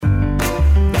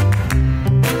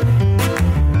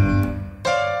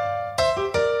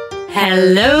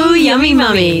Hello, yummy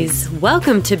mummies.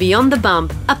 Welcome to Beyond the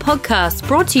Bump, a podcast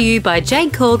brought to you by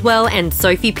Jade Caldwell and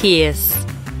Sophie Pierce.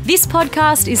 This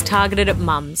podcast is targeted at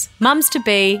mums to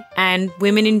be, and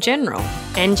women in general.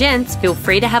 And gents, feel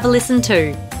free to have a listen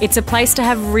too. It's a place to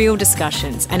have real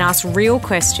discussions and ask real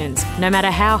questions, no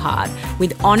matter how hard,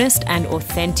 with honest and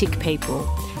authentic people.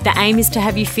 The aim is to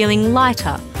have you feeling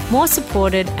lighter, more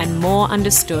supported and more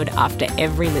understood after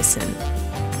every listen.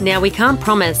 Now, we can't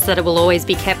promise that it will always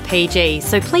be kept PG,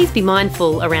 so please be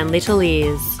mindful around little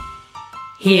ears.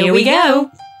 Here we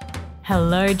go.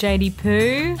 Hello, JD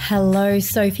Pooh. Hello,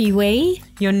 Sophie Wee.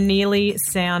 You're nearly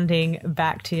sounding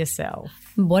back to yourself.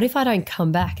 What if I don't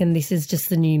come back and this is just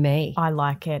the new me? I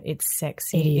like it. It's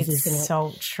sexy. It is, it's isn't it?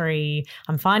 Sultry.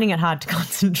 I'm finding it hard to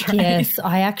concentrate. Yes,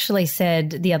 I actually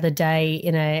said the other day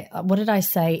in a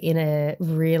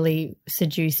really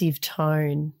seductive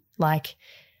tone, like,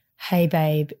 hey,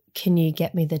 babe, can you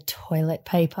get me the toilet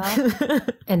paper?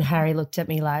 And Harry looked at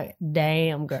me like,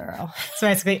 damn, girl. So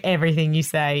basically everything you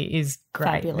say is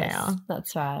great Fabulous. now.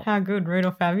 That's right. How good, rude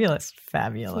or fabulous?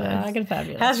 Fabulous. Yeah, I got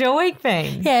fabulous. How's your week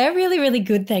been? Yeah, really, really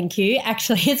good, thank you.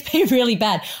 Actually, it's been really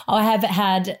bad. I have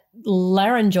had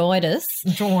laryngitis.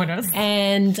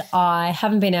 And I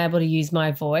haven't been able to use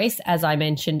my voice, as I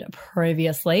mentioned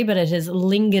previously, but it has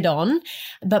lingered on.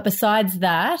 But besides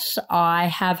that, I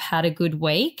have had a good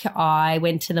week. I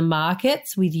went to the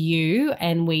markets with you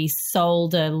and we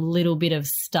sold a little bit of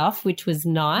stuff, which was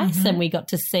nice. And we got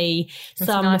to see It was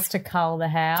nice to cull the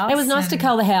house. It was nice to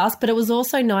cull the house, but it was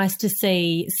also nice to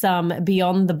see some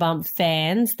Beyond the Bump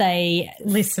fans.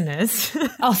 Listeners.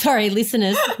 Oh, sorry,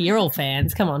 listeners. You're all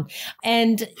fans. Come on.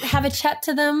 And have a chat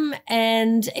to them.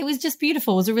 And it was just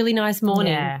beautiful. It was a really nice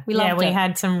morning. Yeah. We loved it. We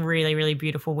had some really, really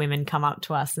beautiful women come up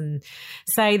to us and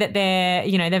say that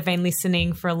they've been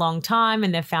listening for a long time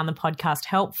and they've found the podcast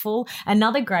helpful.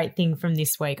 Another great thing from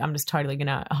this week, I'm just totally going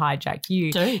to hijack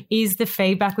you, is the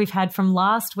feedback we've had from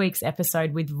last week's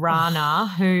episode with Rana,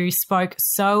 who spoke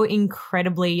so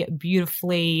incredibly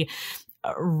beautifully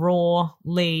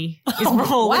rawly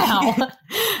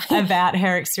about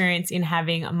her experience in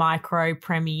having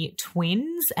micro-preemie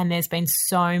twins. And there's been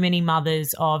so many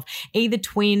mothers of either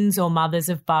twins or mothers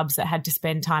of bubs that had to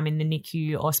spend time in the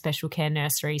NICU or special care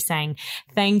nursery saying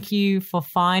thank you for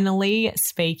finally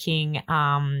speaking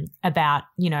about,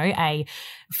 a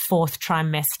fourth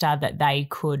trimester that they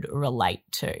could relate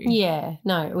to. Yeah,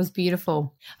 no, it was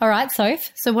beautiful. All right,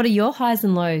 Soph, so what are your highs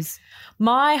and lows?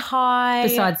 My high...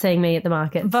 Besides seeing me at the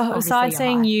market. Besides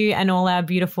seeing you and all our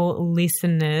beautiful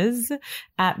listeners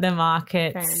at the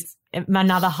markets,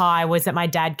 another high was that my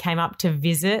dad came up to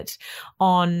visit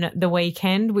on the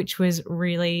weekend, which was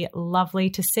really lovely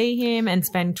to see him and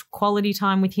spend quality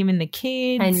time with him and the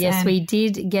kids. And yes, we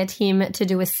did get him to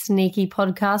do a sneaky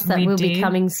podcast that will be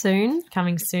coming soon.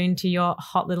 Coming soon to your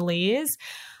hot little ears.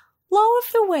 Low of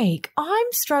the week. I'm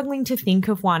struggling to think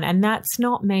of one, and that's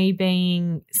not me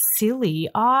being silly.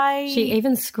 She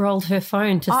even scrolled her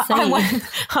phone to see.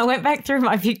 I went back through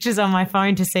my pictures on my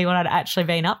phone to see what I'd actually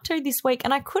been up to this week,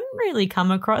 and I couldn't really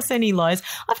come across any lows.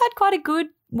 I've had quite a good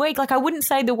week. Like, I wouldn't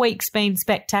say the week's been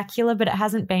spectacular, but it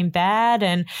hasn't been bad.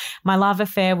 And my love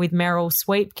affair with Meryl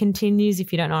Sweep continues.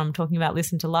 If you don't know what I'm talking about,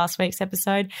 listen to last week's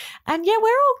episode. And yeah, we're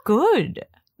all good.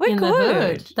 We're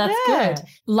good. That's good.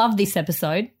 Love this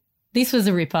episode. This was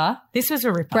a ripper.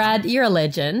 Brad, you're a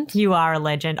legend. You are a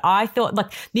legend. I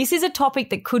thought, this is a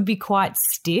topic that could be quite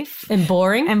stiff. And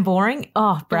boring.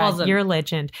 Oh, Brad, you're a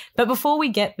legend. But before we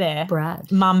get there, Brad,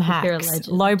 mum hacks. You're a legend.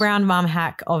 Lowbrow mum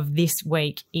hack of this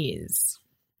week is...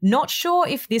 Not sure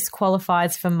if this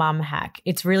qualifies for mum hack.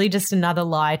 It's really just another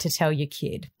lie to tell your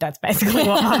kid. That's basically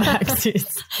what mum hacks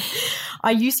is. I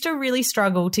used to really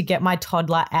struggle to get my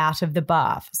toddler out of the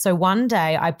bath. So one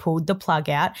day I pulled the plug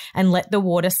out and let the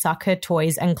water suck her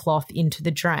toys and cloth into the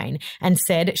drain and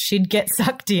said she'd get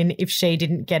sucked in if she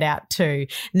didn't get out too.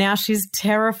 Now she's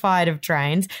terrified of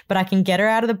drains, but I can get her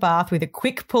out of the bath with a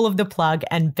quick pull of the plug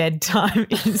and bedtime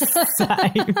is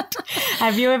saved.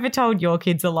 Have you ever told your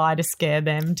kids a lie to scare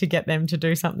them, to get them to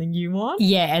do something you want?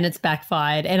 Yeah, and it's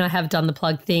backfired. And I have done the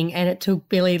plug thing, and it took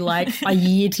Billy a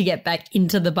year to get back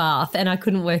into the bath, and I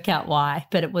couldn't work out why,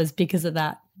 but it was because of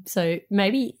that. So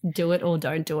maybe do it or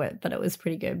don't do it, but it was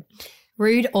pretty good.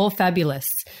 Rude or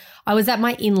fabulous? I was at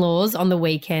my in-laws on the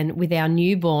weekend with our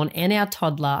newborn and our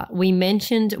toddler. We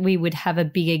mentioned we would have a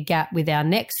bigger gap with our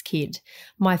next kid.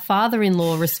 My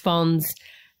father-in-law responds,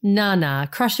 nah,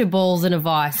 crush your balls in a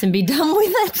vice and be done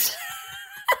with it.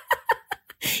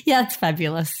 Yeah, it's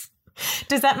fabulous.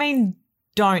 Does that mean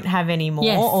don't have any more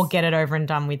or get it over and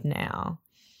done with now?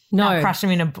 No. Crush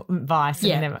them in a vice.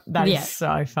 Yeah. And never, that Yeah. is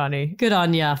so funny. Good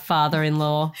on ya,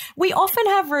 father-in-law. We often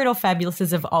have rude or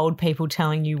fabulouses of old people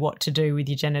telling you what to do with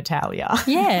your genitalia.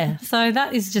 Yeah, so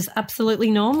that is just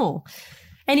absolutely normal.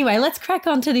 Anyway, let's crack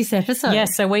on to this episode.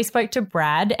 Yes, so we spoke to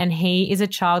Brad, and he is a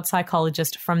child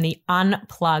psychologist from the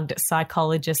Unplugged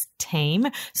Psychologist team.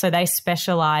 So they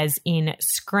specialise in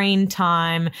screen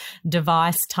time,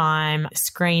 device time,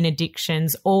 screen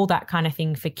addictions, all that kind of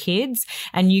thing for kids.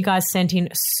 And you guys sent in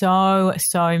so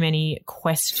many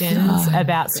questions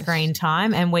about screen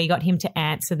time, and we got him to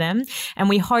answer them. And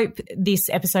we hope this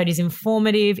episode is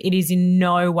informative. It is in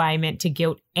no way meant to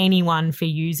guilt anyone for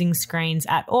using screens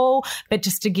at all, but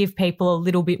just to give people a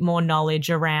little bit more knowledge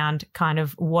around kind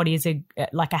of what is a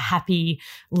happy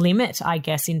limit, I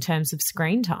guess, in terms of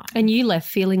screen time. And you left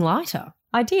feeling lighter.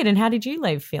 I did. And how did you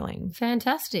leave feeling?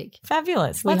 Fantastic.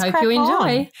 Fabulous. We Let's hope crack you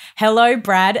enjoy. on. Hello,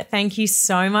 Brad. Thank you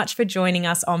so much for joining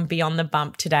us on Beyond the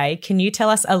Bump today. Can you tell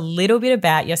us a little bit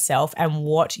about yourself and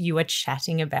what you were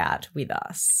chatting about with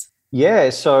us? Yeah,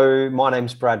 so my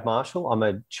name's Brad Marshall. I'm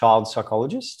a child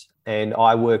psychologist, and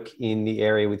I work in the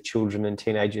area with children and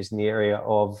teenagers in the area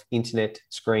of internet,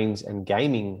 screens, and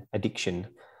gaming addiction.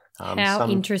 How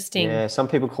interesting. Yeah, some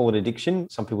people call it addiction.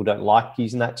 Some people don't like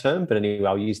using that term, but anyway,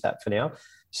 I'll use that for now.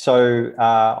 So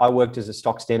I worked as a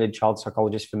stock standard child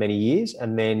psychologist for many years,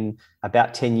 and then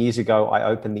about 10 years ago, I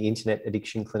opened the internet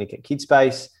addiction clinic at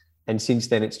Kidspace, and since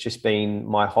then, it's just been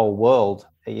my whole world.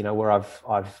 You know, where I've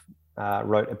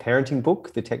wrote a parenting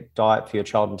book, The Tech Diet for Your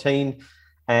Child and Teen.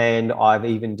 And I've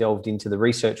even delved into the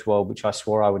research world, which I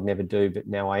swore I would never do, but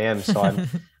now I am. So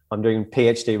I'm doing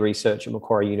PhD research at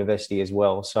Macquarie University as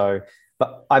well. So,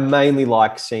 but I mainly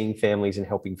like seeing families and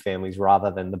helping families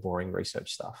rather than the boring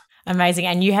research stuff. Amazing.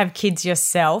 And you have kids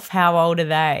yourself. How old are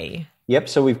they? Yep.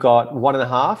 So we've got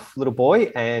 1.5 little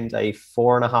boy and a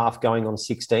 4.5 going on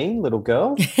 16 little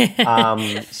girl.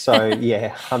 So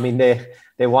yeah, I mean,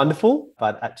 they're wonderful,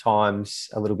 but at times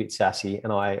a little bit sassy.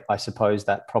 And I suppose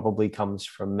that probably comes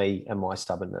from me and my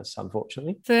stubbornness,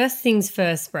 unfortunately. First things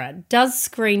first, Brad. Does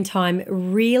screen time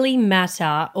really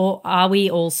matter, or are we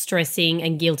all stressing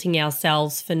and guilting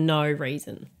ourselves for no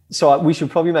reason? So we should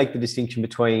probably make the distinction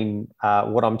between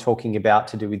what I'm talking about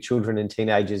to do with children and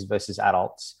teenagers versus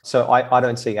adults. So I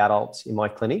don't see adults in my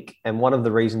clinic. And one of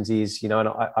the reasons is, and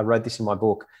I wrote this in my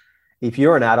book, if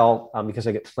you're an adult, because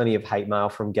I get plenty of hate mail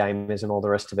from gamers and all the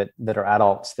rest of it that are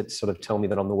adults that sort of tell me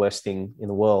that I'm the worst thing in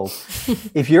the world.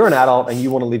 If you're an adult and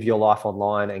you want to live your life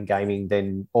online and gaming,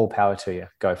 then all power to you.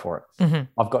 Go for it.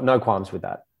 Mm-hmm. I've got no qualms with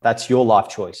that. That's your life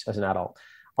choice as an adult.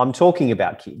 I'm talking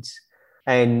about kids.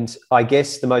 And I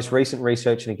guess the most recent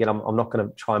research, and again, I'm not going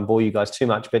to try and bore you guys too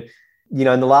much, but in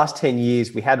the last 10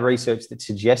 years, we had research that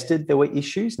suggested there were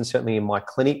issues. And certainly in my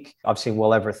clinic, I've seen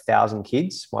well over 1,000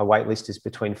 kids. My wait list is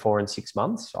between 4 and 6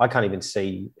 months. I can't even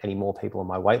see any more people on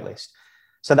my wait list.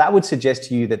 So that would suggest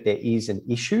to you that there is an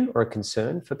issue or a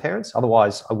concern for parents.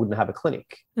 Otherwise, I wouldn't have a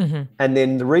clinic. Mm-hmm. And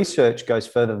then the research goes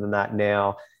further than that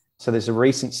now. So there's a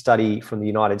recent study from the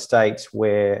United States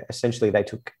where essentially they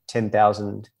took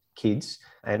 10,000 kids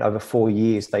and over 4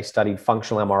 years, they studied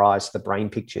functional MRIs, the brain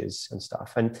pictures and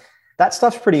stuff. And that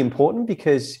stuff's pretty important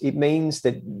because it means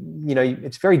that,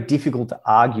 it's very difficult to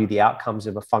argue the outcomes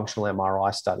of a functional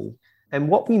MRI study. And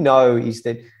what we know is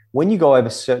that when you go over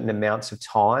certain amounts of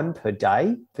time per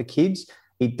day for kids,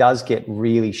 it does get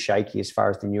really shaky as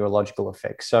far as the neurological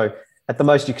effects. So at the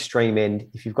most extreme end,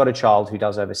 if you've got a child who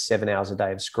does over 7 hours a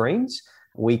day of screens,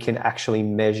 we can actually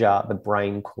measure the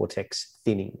brain cortex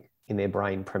thinning in their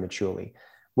brain prematurely,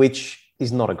 which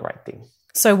is not a great thing.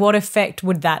 So what effect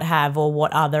would that have, or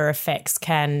what other effects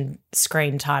can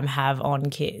screen time have on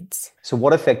kids? So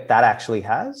what effect that actually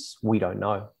has, we don't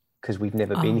know because we've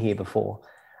never been here before.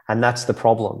 And that's the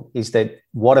problem, is that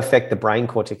what effect the brain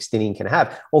cortex thinning can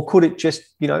have. Or could it just,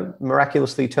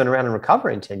 miraculously turn around and recover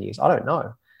in 10 years? I don't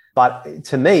know. But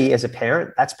to me, as a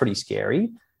parent, that's pretty scary.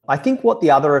 I think what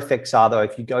the other effects are, though,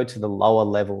 if you go to the lower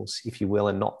levels, if you will,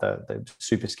 and not the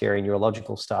super scary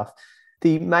neurological stuff,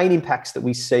 the main impacts that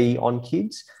we see on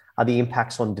kids are the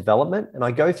impacts on development. And I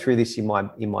go through this in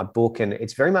my book, and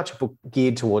it's very much a book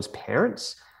geared towards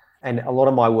parents. And a lot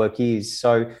of my work is.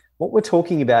 So what we're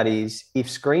talking about is if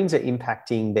screens are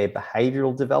impacting their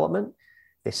behavioral development,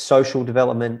 their social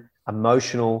development,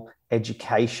 emotional,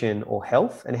 education, or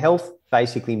health, and health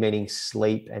basically meaning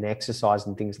sleep and exercise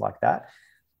and things like that.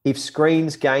 If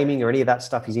screens, gaming, or any of that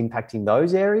stuff is impacting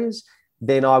those areas,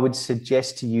 then I would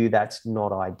suggest to you that's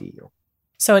not ideal.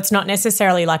 So it's not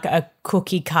necessarily like a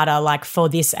cookie cutter, like for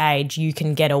this age, you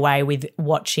can get away with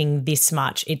watching this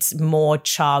much. It's more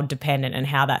child dependent and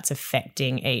how that's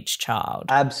affecting each child.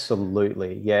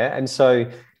 Absolutely. Yeah. And so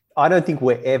I don't think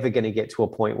we're ever going to get to a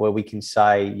point where we can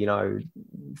say,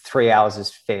 3 hours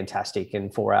is fantastic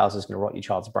and 4 hours is going to rot your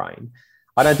child's brain.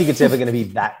 I don't think it's ever going to be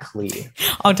that clear.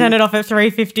 I'll turn it off at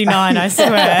 3:59, I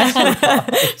swear.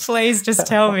 Please just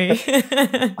tell me.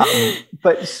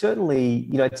 But certainly,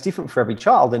 it's different for every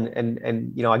child.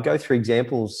 And I go through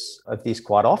examples of this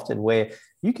quite often where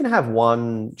you can have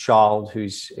one child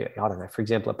who's, I don't know, for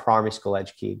example, a primary school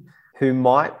age kid who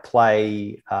might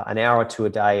play an hour or two a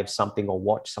day of something or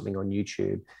watch something on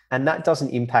YouTube. And that doesn't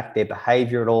impact their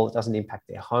behavior at all. It doesn't impact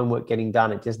their homework getting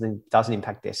done. It doesn't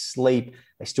impact their sleep.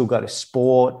 They still go to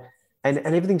sport and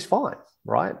everything's fine,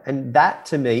 right? And that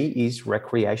to me is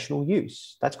recreational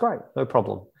use. That's great, no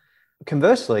problem.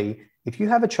 Conversely, if you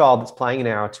have a child that's playing an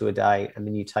hour or two a day and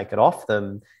then you take it off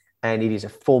them and it is a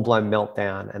full-blown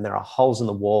meltdown and there are holes in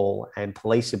the wall and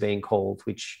police are being called,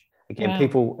 which again,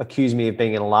 people accuse me of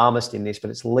being an alarmist in this, but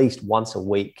it's at least once a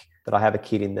week that I have a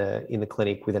kid in the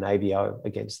clinic with an AVO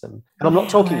against them. And I'm not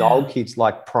talking old kids,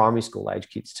 like primary school age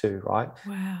kids too, right?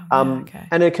 Wow. Okay.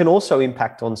 And it can also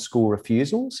impact on school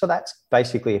refusal. So that's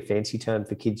basically a fancy term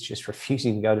for kids just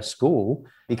refusing to go to school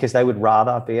because they would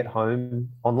rather be at home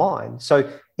online.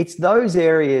 So it's those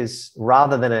areas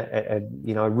rather than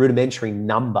a rudimentary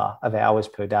number of hours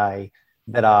per day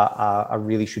that are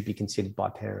really should be considered by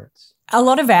parents. A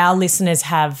lot of our listeners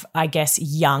have, I guess,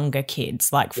 younger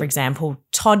kids, like, for example,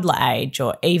 toddler age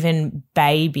or even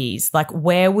babies. Like,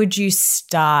 where would you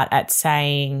start at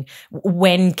saying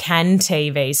when can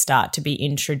TV start to be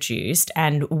introduced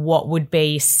and what would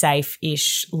be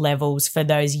safe-ish levels for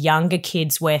those younger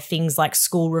kids where things like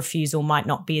school refusal might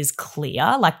not be as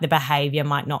clear, like the behaviour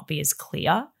might not be as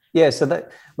clear? Yeah, so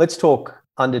let's talk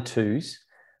under twos.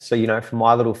 So, for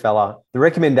my little fella, the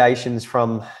recommendations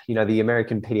from, the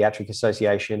American Pediatric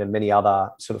Association and many other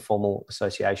sort of formal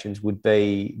associations would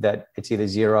be that it's either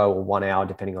 0 or 1 hour,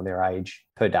 depending on their age,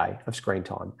 per day of screen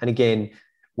time. And again,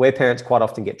 where parents quite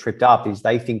often get tripped up is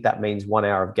they think that means 1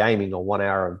 hour of gaming or 1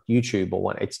 hour of YouTube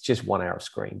it's just 1 hour of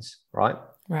screens, right?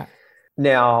 Right.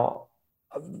 Now,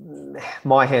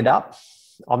 my hand up,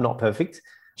 I'm not perfect.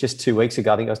 Just 2 weeks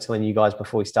ago, I think I was telling you guys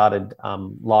before we started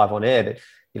live on air that,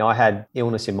 I had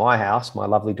illness in my house. My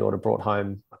lovely daughter brought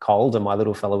home a cold and my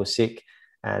little fellow was sick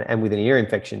and with an ear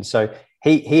infection. So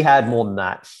he had more than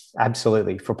that,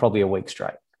 absolutely, for probably a week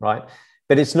straight, right?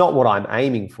 But it's not what I'm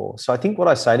aiming for. So I think what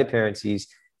I say to parents is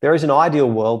there is an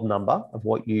ideal world number of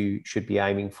what you should be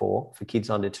aiming for kids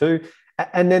under 2.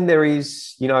 And then there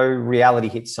is, reality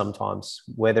hits sometimes,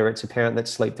 whether it's a parent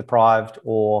that's sleep deprived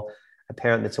or a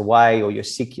parent that's away or you're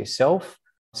sick yourself.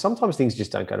 Sometimes things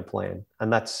just don't go to plan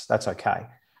and that's okay.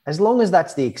 As long as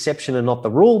that's the exception and not the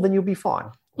rule, then you'll be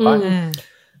fine, right? Mm-hmm.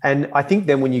 And I think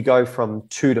then when you go from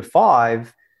 2 to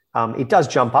 5, it does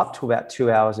jump up to about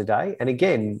 2 hours a day. And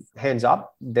again, hands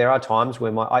up, there are times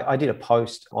where I did a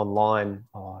post online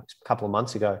a couple of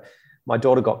months ago. My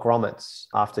daughter got grommets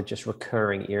after just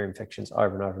recurring ear infections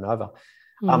over and over and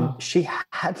over. She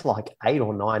had like 8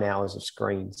 or 9 hours of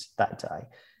screens that day.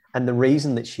 And the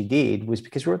reason that she did was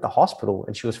because we were at the hospital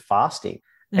and she was fasting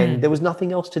and there was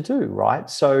nothing else to do, right?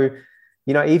 So,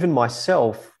 even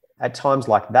myself at times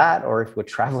like that, or if we're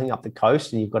traveling up the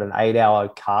coast and you've got an 8-hour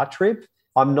car trip,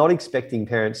 I'm not expecting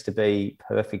parents to be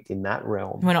perfect in that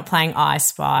realm. We're not playing I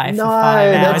Spy for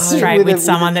 5 hours straight with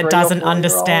someone that doesn't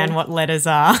understand what letters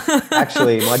are.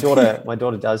 Actually, my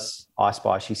daughter does I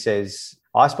Spy. She says,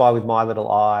 I spy with my little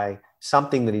eye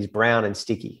something that is brown and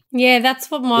sticky. Yeah,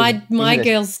 that's what my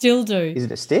girls still do. Is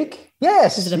it a stick?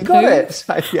 Yes, is it a you poo? got it.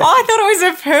 So, yeah. Oh, I thought it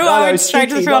was a poo. No, I went straight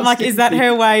to the poo. I'm like, sticky. is that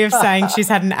her way of saying she's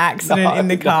had an accident in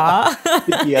the car?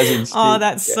 Sticky as in stick. Oh,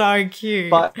 that's so cute.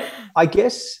 But I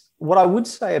guess what I would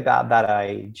say about that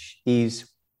age is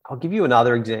I'll give you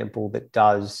another example that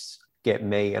does get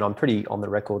me, and I'm pretty on the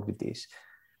record with this.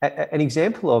 An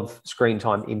example of screen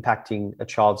time impacting a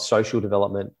child's social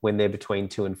development when they're between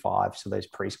 2 and 5, so those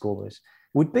preschoolers,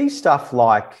 would be stuff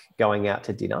like going out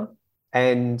to dinner.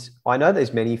 And I know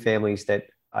there's many families that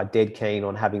are dead keen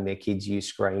on having their kids use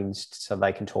screens so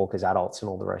they can talk as adults and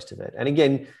all the rest of it. And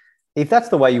again, if that's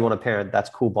the way you want to parent,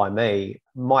 that's cool by me.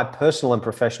 My personal and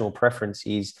professional preference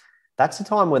is that's the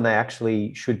time when they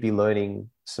actually should be learning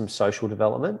some social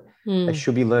development. They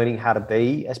should be learning how to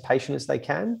be as patient as they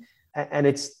can. And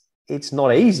it's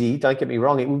not easy, don't get me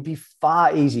wrong. It would be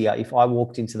far easier if I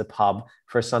walked into the pub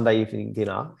for a Sunday evening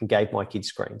dinner and gave my kids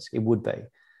screens. It would be.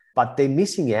 But they're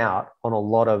missing out on a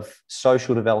lot of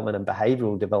social development and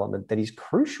behavioral development that is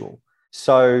crucial.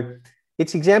 So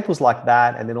it's examples like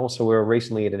that. And then also we were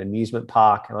recently at an amusement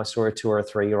park and I saw a 2 or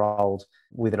 3-year-old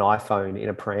with an iPhone in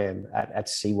a pram at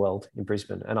SeaWorld in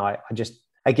Brisbane. And I just,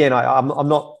 again, I'm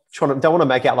not don't want to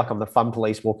make out like I'm the fun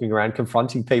police walking around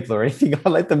confronting people or anything. I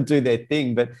let them do their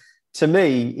thing. But to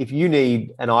me, if you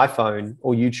need an iPhone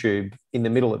or YouTube in the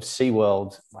middle of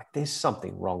SeaWorld, like there's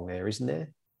something wrong there, isn't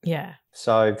there? Yeah.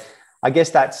 So I guess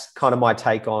that's kind of my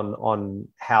take on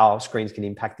how screens can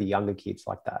impact the younger kids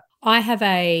like that. I have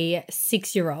a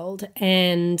 6-year-old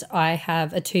and I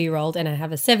have a 2-year-old and I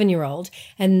have a 7-year-old.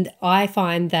 And I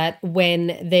find that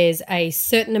when there's a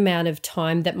certain amount of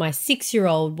time that my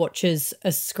 6-year-old watches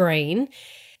a screen,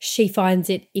 she finds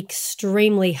it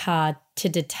extremely hard to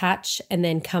detach and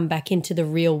then come back into the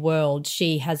real world.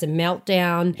 She has a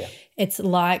meltdown. Yeah. It's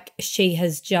like she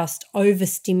has just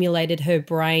overstimulated her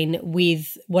brain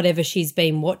with whatever she's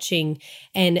been watching.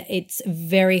 And it's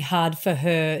very hard for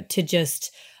her to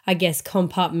just, I guess,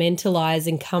 compartmentalize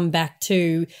and come back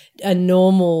to a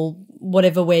normal,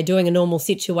 whatever we're doing, a normal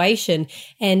situation.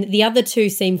 And the other two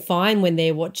seem fine when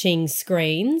they're watching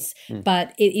screens,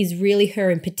 but it is really her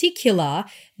in particular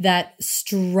that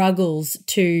struggles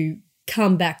to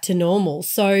come back to normal.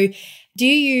 So do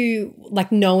you,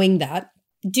 like knowing that,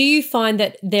 do you find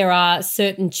that there are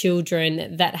certain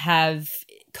children that have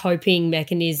coping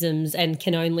mechanisms and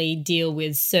can only deal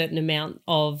with certain amount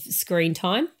of screen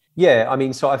time? Yeah, I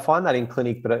mean, so I find that in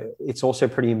clinic, but it's also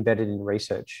pretty embedded in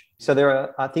research. So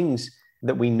there are things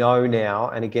that we know now,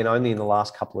 and again, only in the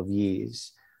last couple of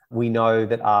years, we know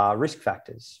that are risk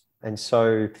factors. And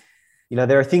so, you know,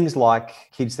 there are things like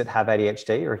kids that have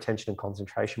ADHD or attention and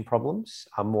concentration problems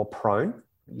are more prone,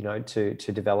 you know, to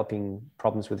developing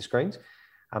problems with the screens,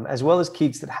 as well as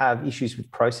kids that have issues with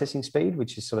processing speed,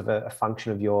 which is sort of a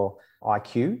function of your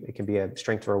IQ. It can be a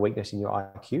strength or a weakness in your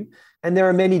IQ. And there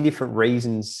are many different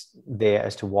reasons there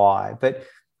as to why. But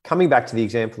coming back to the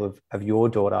example of your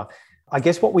daughter, I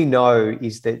guess what we know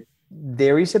is that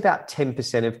there is about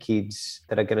 10% of kids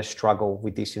that are going to struggle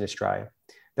with this in Australia.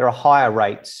 There are higher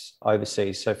rates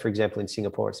overseas. So, for example, in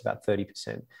Singapore, it's about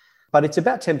 30%. But it's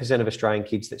about 10% of Australian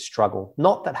kids that struggle,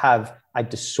 not that have a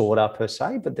disorder per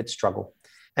se, but that struggle.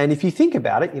 And if you think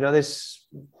about it, you know, there's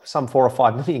some 4 or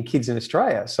 5 million kids in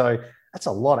Australia. So that's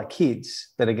a lot of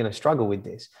kids that are going to struggle with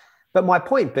this. But my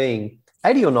point being,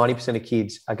 80 or 90% of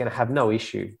kids are going to have no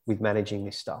issue with managing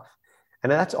this stuff.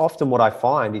 And that's often what I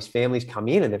find is families come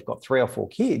in and they've got 3 or 4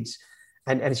 kids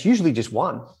and it's usually just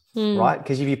one, right?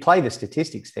 Because if you play the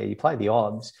statistics there, you play the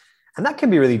odds. And that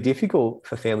can be really difficult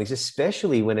for families,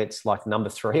 especially when it's like number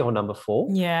 3 or number 4.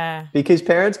 Yeah. Because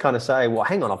parents kind of say, well,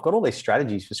 hang on, I've got all these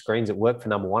strategies for screens that work for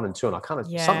number 1 and 2, and I kind of,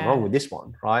 something wrong with this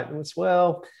one, right? And it's,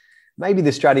 well, maybe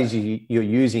the strategy you're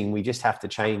using, we just have to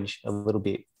change a little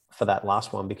bit for that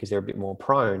last one because they're a bit more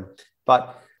prone.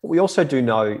 But what we also do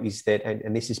know is that,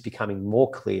 and this is becoming more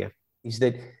clear, is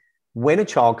that when a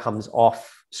child comes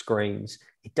off screens,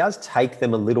 it does take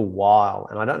them a little while.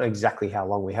 And I don't know exactly how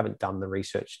long. We haven't done the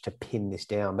research to pin this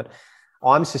down, but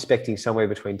I'm suspecting somewhere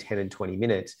between 10 and 20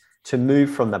 minutes to move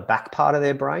from the back part of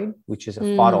their brain, which is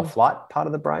a fight or flight part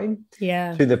of the brain,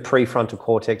 to the prefrontal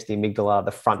cortex, the amygdala,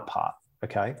 the front part.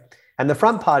 Okay. And the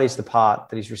front part is the part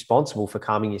that is responsible for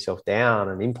calming yourself down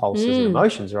and impulses and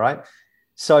emotions, right?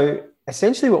 So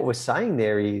essentially what we're saying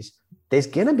there is there's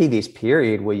going to be this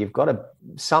period where you've got to,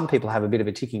 some people have a bit of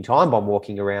a ticking time bomb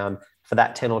walking around for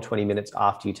that 10 or 20 minutes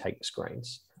after you take the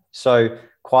screens. So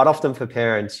quite often for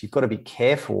parents, you've got to be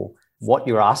careful what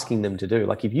you're asking them to do.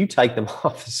 Like if you take them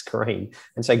off the screen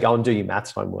and say, go and do your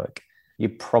maths homework,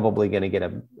 you're probably going to get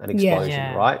an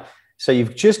explosion, right? So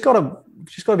you've just got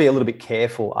to be a little bit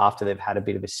careful after they've had a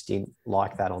bit of a stint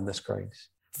like that on the screens.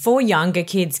 For younger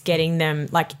kids, getting them,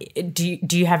 like, do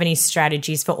you have any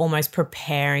strategies for almost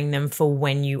preparing them for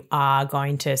when you are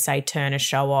going to, say, turn a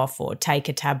show off or take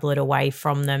a tablet away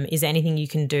from them? Is there anything you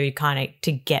can do kind of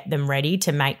to get them ready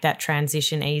to make that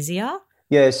transition easier?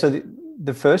 Yeah, so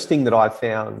the first thing that I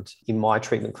found in my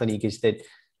treatment clinic is that,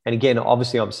 and again,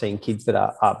 obviously I'm seeing kids that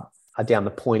are down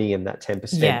the pointy end, that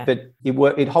 10%, but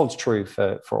it holds true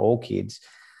for all kids.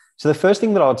 So the first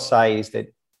thing that I would say is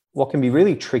that what can be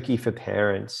really tricky for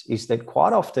parents is that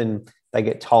quite often they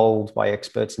get told by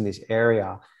experts in this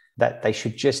area that they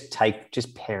should just take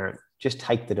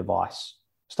the device.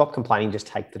 Stop complaining, just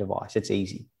take the device. It's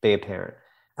easy, be a parent.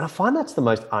 And I find that's the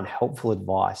most unhelpful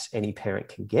advice any parent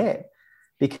can get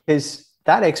because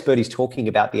that expert is talking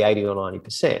about the 80 or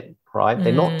 90%, right?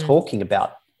 They're not talking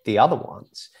about the other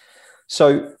ones.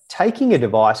 So taking a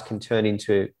device can turn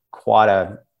into quite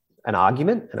an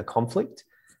argument and a conflict.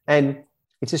 And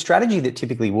it's a strategy that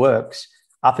typically works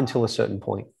up until a certain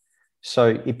point.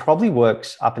 So it probably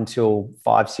works up until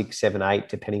 5, 6, 7, 8,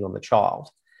 depending on the child.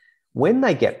 When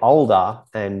they get older,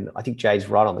 and I think Jade's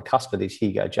right on the cusp of this. Here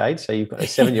you go, Jade. So you've got a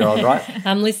 7-year-old, right?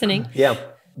 I'm listening. Yeah.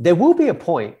 There will be a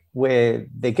point where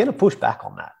they're going to push back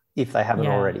on that. if they haven't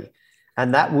Yeah. already.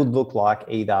 And that would look like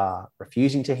either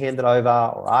refusing to hand it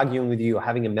over or arguing with you or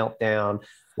having a meltdown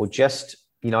or just,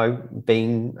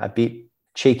 being a bit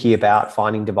cheeky about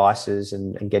finding devices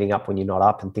and getting up when you're not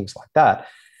up and things like that.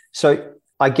 So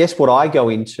I guess what I go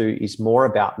into is more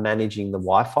about managing the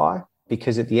Wi-Fi,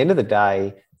 because at the end of the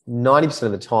day, 90%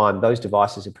 of the time, those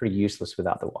devices are pretty useless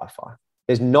without the Wi-Fi.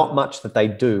 There's not much that they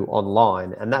do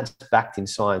online, and that's backed in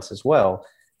science as well,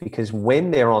 because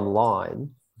when they're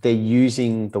online, they're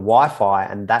using the Wi-Fi,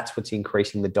 and that's what's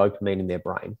increasing the dopamine in their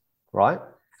brain, right?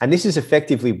 And this is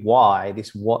effectively why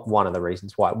one of the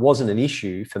reasons why it wasn't an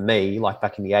issue for me, like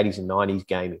back in the 80s and 90s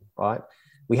gaming, right?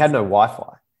 We had no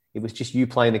Wi-Fi. It was just you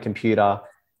playing the computer.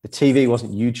 The TV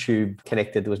wasn't YouTube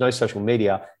connected. There was no social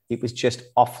media. It was just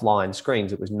offline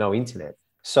screens. It was no internet.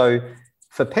 So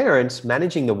for parents,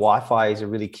 managing the Wi-Fi is a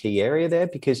really key area there,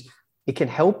 because it can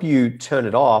help you turn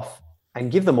it off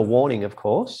and give them a warning, of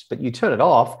course, but you turn it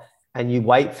off and you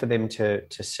wait for them to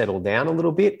settle down a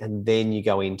little bit, and then you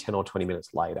go in 10 or 20 minutes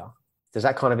later. Does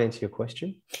that kind of answer your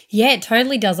question? Yeah, it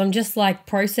totally does. I'm just like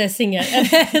processing it.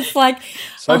 It's like,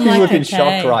 Sophie's like, looking okay.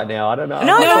 shocked right now. I don't know.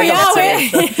 No,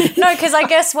 I no, because I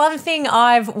guess one thing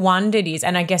I've wondered is,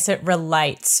 and I guess it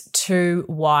relates to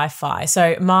Wi-Fi.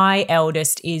 So my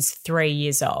eldest is 3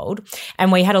 years old,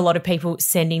 and we had a lot of people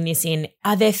sending this in.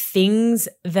 Are there things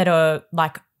that are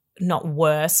like not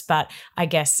worse, but I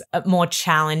guess more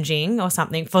challenging or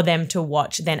something for them to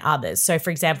watch than others? So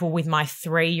for example, with my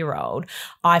 3-year-old,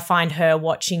 I find her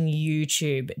watching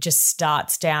YouTube just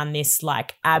starts down this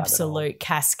like absolute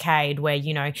cascade where,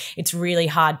 it's really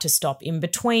hard to stop in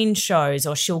between shows,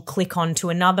 or she'll click onto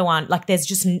another one. Like there's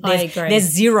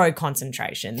zero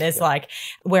concentration. There's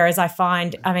whereas I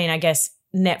find, I guess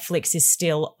Netflix is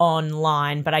still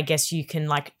online, but I guess you can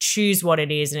like choose what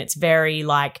it is, and it's very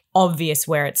like obvious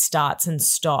where it starts and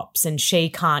stops, and she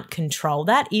can't control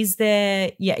that. Is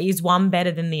one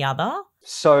better than the other?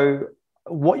 So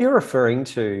what you're referring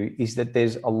to is that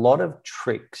there's a lot of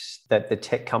tricks that the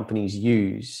tech companies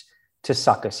use to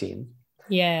suck us in.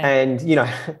 Yeah. And,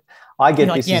 I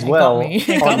get this as well. They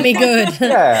got me good.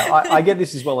 Yeah, I get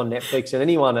this as well on Netflix. And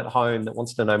anyone at home that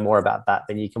wants to know more about that,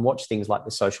 then you can watch things like The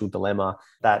Social Dilemma,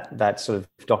 that sort of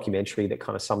documentary that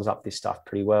kind of sums up this stuff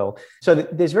pretty well. So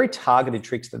there's very targeted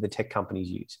tricks that the tech companies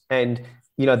use. And,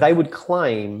 they would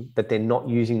claim that they're not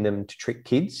using them to trick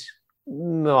kids.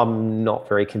 I'm not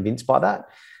very convinced by that.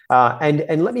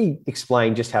 And let me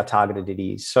explain just how targeted it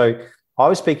is. So I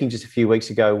was speaking just a few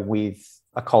weeks ago with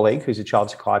a colleague who's a child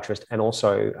psychiatrist, and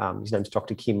also his name's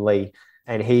Dr. Kim Lee,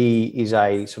 and he is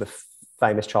a sort of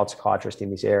famous child psychiatrist in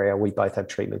this area. We both have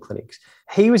treatment clinics.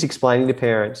 He was explaining to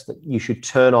parents that you should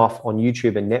turn off on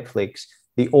YouTube and Netflix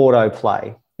the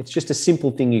autoplay. It's just a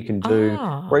simple thing you can do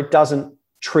where it doesn't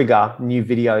trigger new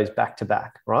videos back to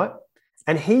back, right?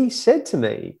 And he said to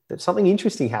me that something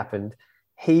interesting happened.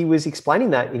 He was explaining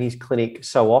that in his clinic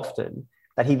so often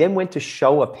that he then went to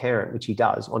show a parent, which he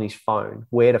does on his phone,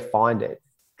 where to find it,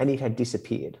 and it had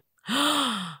disappeared.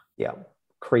 Yeah,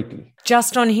 creepy.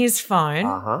 Just on his phone?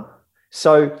 Uh-huh.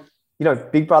 So,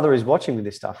 Big Brother is watching with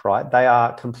this stuff, right? They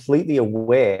are completely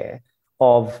aware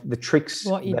of the tricks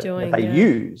that they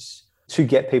use to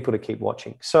get people to keep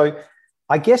watching. So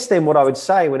I guess then what I would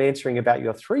say when answering about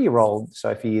your 3-year-old,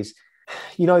 Sophie, is,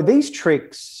 these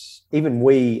tricks, even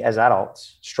we as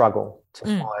adults struggle to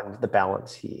find the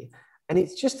balance here. And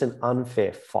it's just an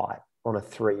unfair fight on a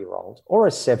 3-year-old or a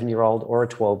 7-year-old or a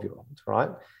 12-year-old, right?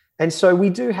 And so we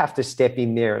do have to step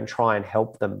in there and try and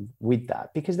help them with that,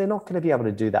 because they're not going to be able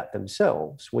to do that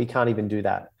themselves. We can't even do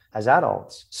that as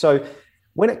adults. So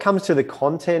when it comes to the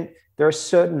content, there are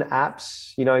certain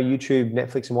apps, YouTube,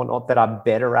 Netflix and whatnot, that are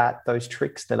better at those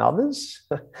tricks than others.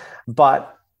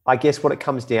 But I guess what it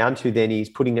comes down to then is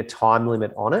putting a time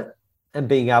limit on it and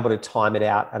being able to time it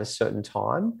out at a certain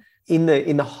time. In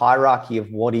the hierarchy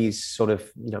of what is sort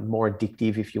of, more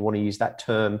addictive, if you want to use that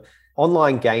term,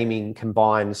 online gaming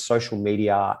combines social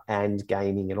media and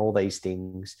gaming and all these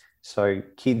things. So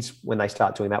kids, when they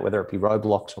start doing that, whether it be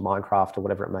Roblox or Minecraft or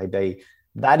whatever it may be,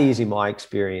 that is, in my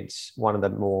experience, one of the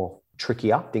more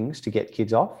trickier things to get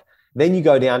kids off. Then you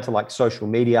go down to like social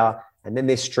media, and then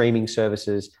there's streaming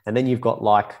services, and then you've got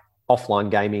like offline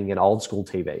gaming and old school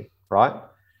TV, right?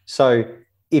 So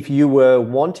if you were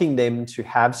wanting them to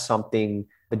have something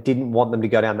but didn't want them to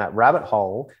go down that rabbit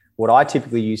hole, what I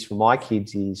typically use for my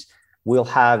kids is we'll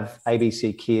have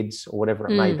ABC Kids or whatever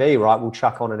it may be, right? We'll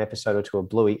chuck on an episode or two of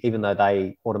Bluey, even though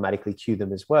they automatically cue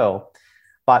them as well.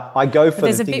 But I go for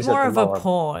there's the a things bit more at the of lower, a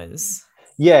pause.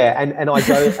 Yeah, and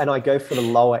I go for the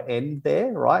lower end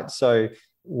there, right? So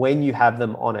when you have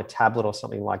them on a tablet or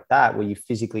something like that, where you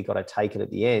physically got to take it at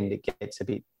the end, it gets a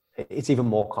bit it's even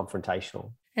more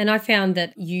confrontational. And I found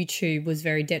that YouTube was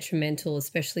very detrimental,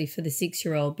 especially for the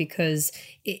 6-year-old, because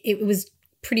it was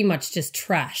pretty much just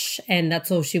trash, and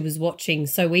that's all she was watching.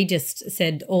 So we just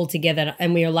said all together,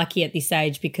 and we are lucky at this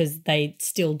age because they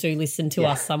still do listen to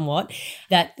us somewhat,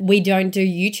 that we don't do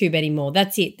YouTube anymore.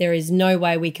 That's it. There is no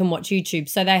way we can watch YouTube.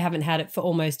 So they haven't had it for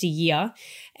almost a year.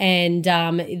 And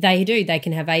they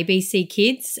can have ABC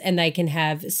Kids, and they can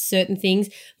have certain things.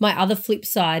 My other flip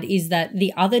side is that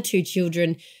the other 2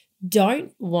 children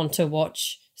don't want to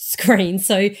watch screen.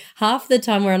 So half the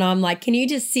time when I'm like, can you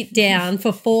just sit down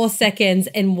for 4 seconds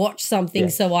and watch something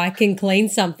so I can clean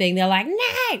something? They're like,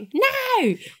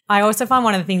 no. I also find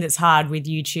one of the things that's hard with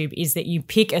YouTube is that you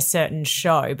pick a certain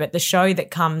show, but the show that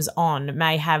comes on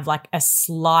may have like a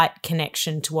slight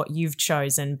connection to what you've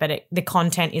chosen, but the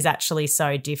content is actually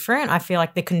so different. I feel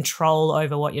like the control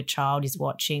over what your child is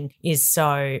watching is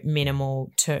so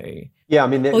minimal too. Yeah, I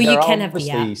mean, there are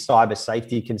obviously cyber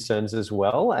safety concerns as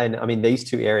well. And I mean, these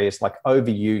 2 areas like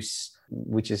overuse,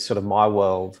 which is sort of my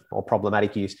world, or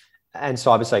problematic use, and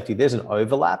cyber safety, there's an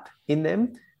overlap in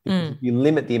them. If you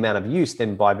limit the amount of use,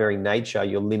 then by very nature,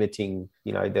 you're limiting,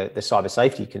 the cyber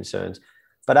safety concerns.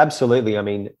 But absolutely, I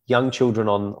mean, young children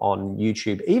on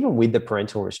YouTube, even with the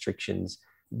parental restrictions,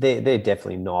 they're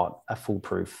definitely not a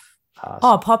foolproof.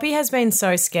 Poppy has been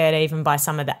so scared even by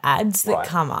some of the ads that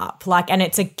come up. And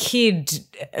it's a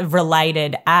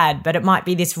kid-related ad, but it might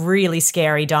be this really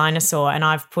scary dinosaur, and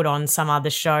I've put on some other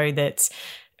show that's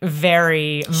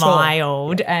very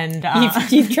mild. And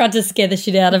you've tried to scare the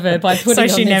shit out of her by putting so on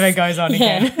she this. never goes on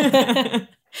again.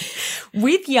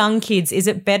 With young kids, is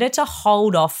it better to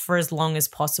hold off for as long as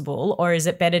possible, or is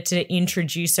it better to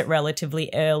introduce it relatively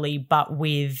early but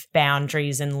with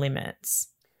boundaries and limits?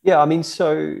 Yeah, I mean,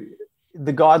 so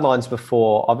the guidelines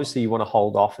before, obviously you want to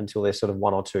hold off until they're sort of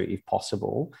 1 or 2 if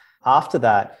possible. After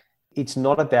that, it's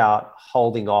not about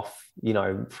holding off,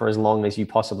 for as long as you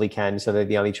possibly can, so they're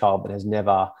the only child that has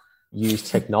never used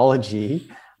technology.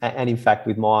 And in fact,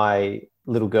 with my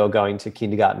little girl going to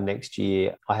kindergarten next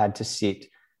year, I had to sit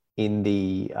in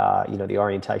the, the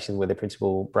orientation where the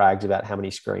principal brags about how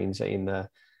many screens are in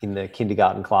the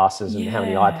kindergarten classes and how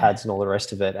many iPads and all the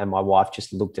rest of it. And my wife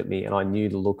just looked at me, and I knew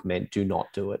the look meant do not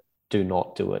do it. Do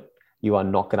not do it. You are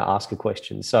not going to ask a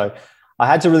question. So I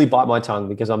had to really bite my tongue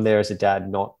because I'm there as a dad,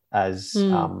 not as,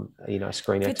 a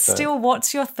screen expert. But still,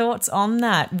 what's your thoughts on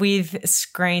that with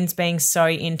screens being so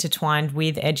intertwined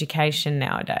with education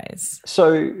nowadays?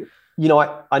 So,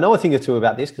 I know a thing or two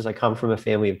about this because I come from a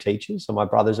family of teachers. So my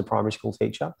brother's a primary school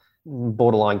teacher,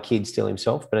 borderline kid still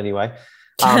himself. But anyway,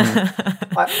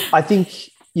 I think,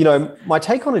 my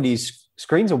take on it is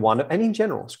screens are wonderful. And in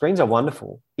general, screens are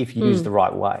wonderful if used the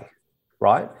right way,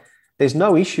 right? There's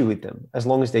no issue with them as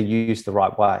long as they're used the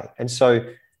right way. And so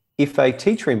if a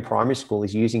teacher in primary school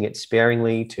is using it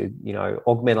sparingly to,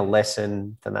 augment a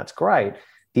lesson, then that's great.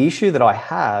 The issue that I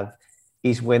have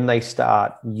is when they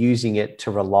start using it to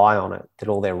rely on it, that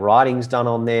all their writing's done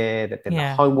on there, that then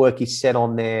the homework is set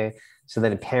on there. So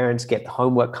then parents get the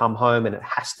homework, come home, and it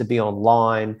has to be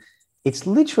online. It's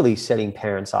literally setting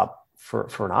parents up for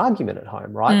an argument at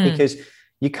home, right? Because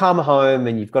you come home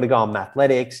and you've got to go on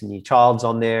mathletics, and your child's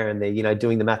on there and they're,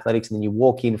 doing the mathletics, and then you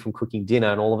walk in from cooking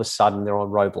dinner and all of a sudden they're on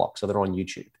Roblox or they're on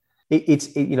YouTube.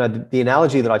 The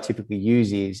analogy that I typically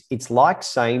use is it's like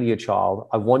saying to your child,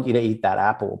 I want you to eat that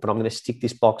apple, but I'm going to stick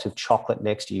this box of chocolate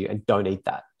next to you and don't eat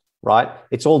that, right?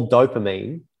 It's all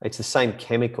dopamine. It's the same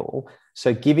chemical.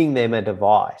 So giving them a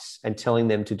device and telling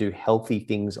them to do healthy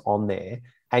things on there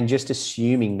and just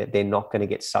assuming that they're not going to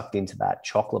get sucked into that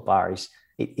chocolate bar is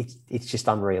it's just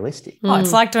unrealistic. Oh,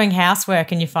 it's like doing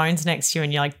housework and your phone's next to you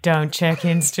and you're like, don't check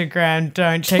Instagram,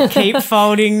 don't check, keep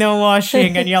folding the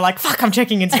washing. And you're like, fuck, I'm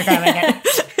checking Instagram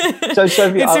again. So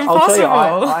Sophie, it's I'll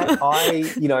tell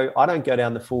impossible. I don't go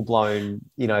down the full blown,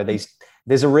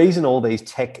 there's a reason all these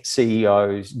tech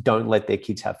CEOs don't let their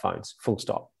kids have phones, full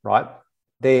stop, right?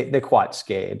 They're quite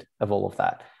scared of all of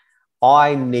that.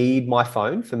 I need my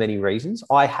phone for many reasons.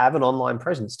 I have an online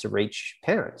presence to reach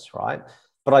parents, right?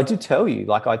 But I do tell you,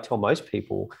 like I tell most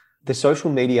people, the social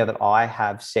media that I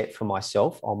have set for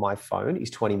myself on my phone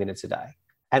is 20 minutes a day.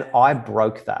 And I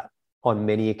broke that on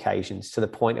many occasions to the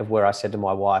point of where I said to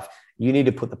my wife, you need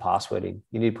to put the password in.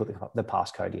 You need to put the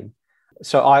passcode in.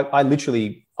 So I was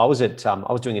doing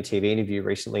a TV interview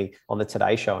recently on the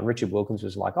Today Show, and Richard Wilkins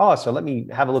was like, oh, so let me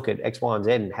have a look at X, Y, and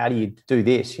Z, and how do you do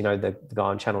this? The guy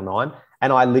on Channel 9.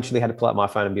 And I literally had to pull out my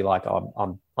phone and be like,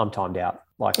 oh, I'm timed out.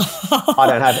 Like, I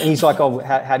don't have it. And he's like, oh,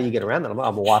 how do you get around that? I'm like,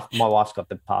 oh, my wife's got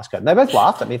the passcode. And they both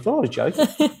laughed at me. I thought I was joking.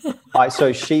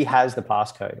 So she has the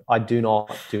passcode. I do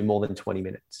not do more than 20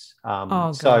 minutes.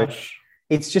 Gosh.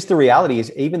 it's just the reality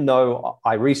is, even though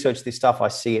I research this stuff, I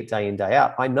see it day in, day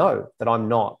out, I know that I'm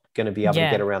not going to be able to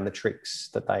get around the tricks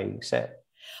that they set.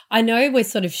 I know we're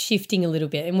sort of shifting a little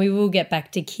bit and we will get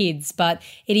back to kids, but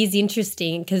it is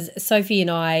interesting because Sophie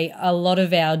and I, a lot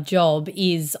of our job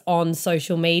is on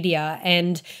social media,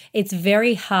 and it's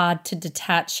very hard to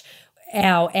detach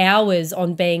our hours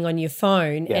on being on your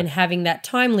phone and having that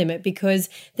time limit, because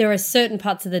there are certain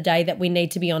parts of the day that we need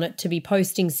to be on it to be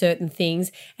posting certain things.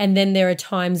 And then there are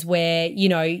times where, you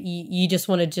know, you just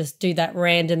want to just do that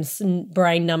random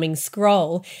brain numbing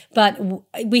scroll. But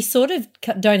we sort of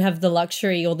don't have the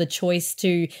luxury or the choice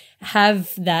to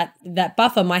have that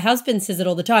buffer. My husband says it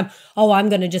all the time. Oh, I'm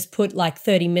going to just put like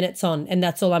 30 minutes on and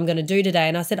that's all I'm going to do today.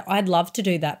 And I said, I'd love to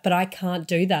do that, but I can't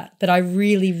do that. But I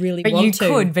really, really want to. But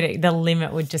you could, but the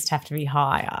limit would just have to be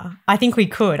higher. I think we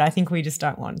could. I think we just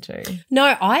don't want to.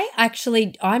 No,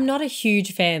 I'm not a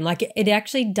huge fan. Like, it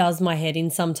actually does my head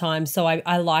in sometimes. So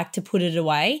I like to put it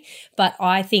away. But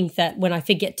I think that when I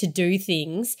forget to do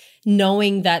things,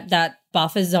 knowing that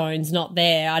buffer zone's not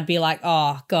there, I'd be like,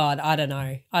 oh God, I don't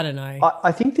know.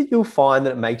 I think that you'll find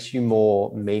that it makes you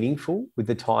more meaningful with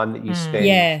the time that you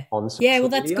spend on social media. Yeah, well,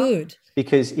 that's good.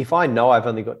 Because if I know I've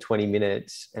only got 20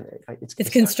 minutes and it's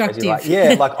constructive.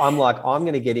 Crazy, like, I'm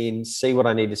going to get in, see what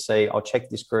I need to see. I'll check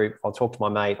this group. I'll talk to my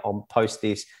mate. I'll post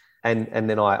this. And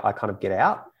then I kind of get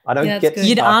out. I don't get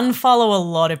You'd unfollow a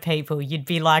lot of people. You'd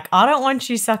be like, I don't want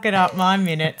you sucking up my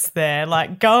minutes there.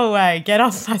 Like, go away, get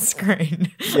off my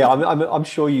screen. Yeah, I'm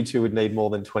sure you two would need more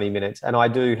than 20 minutes. And I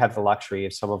do have the luxury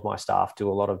of some of my staff do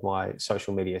a lot of my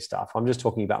social media stuff. I'm just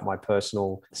talking about my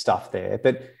personal stuff there.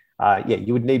 But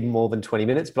you would need more than 20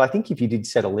 minutes. But I think if you did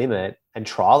set a limit and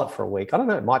trial it for a week, I don't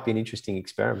know, it might be an interesting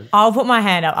experiment. I'll put my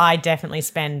hand up. I definitely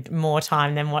spend more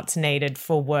time than what's needed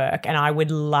for work, and I would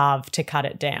love to cut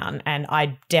it down. And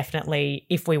I definitely,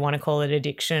 if we want to call it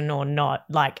addiction or not,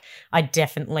 like, I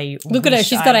definitely look at her.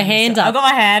 She's got her hand up. I've got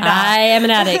my hand up. I am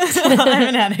an addict. I'm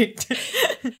an addict.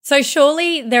 So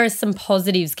surely there are some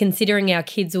positives, considering our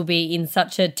kids will be in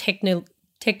such a technological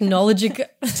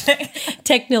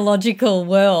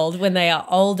world when they are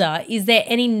older. Is there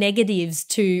any negatives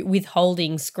to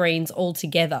withholding screens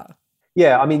altogether?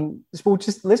 Yeah, I mean,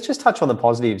 let's just touch on the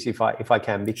positives if I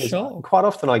can, because quite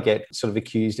often I get sort of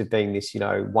accused of being this,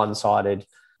 one-sided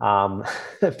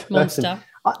monster.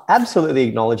 Absolutely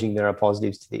acknowledging there are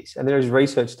positives to this, and there is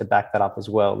research to back that up as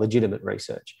well, legitimate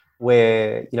research,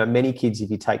 where many kids, if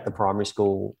you take the primary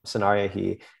school scenario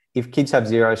here, if kids have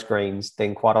zero screens,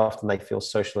 then quite often they feel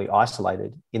socially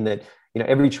isolated, in that,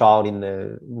 every child in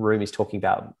the room is talking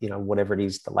about, whatever it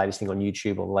is, the latest thing on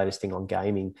YouTube or the latest thing on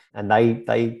gaming, and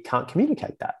they can't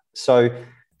communicate that. So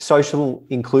social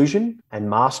inclusion and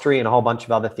mastery and a whole bunch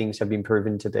of other things have been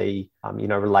proven to be,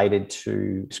 related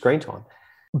to screen time.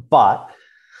 But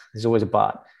there's always a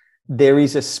but. There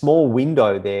is a small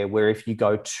window there where if you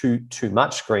go too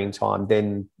much screen time,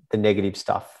 then the negative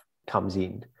stuff comes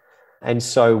in. And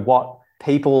so what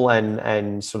people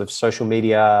and sort of social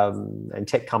media and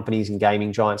tech companies and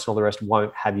gaming giants and all the rest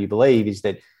won't have you believe is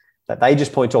that they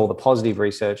just point to all the positive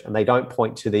research, and they don't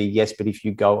point to but if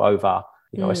you go over,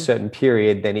 a certain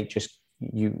period, then it just,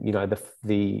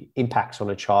 the impacts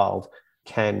on a child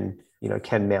can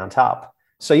mount up.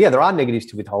 So yeah, there are negatives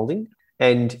to withholding.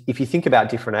 And if you think about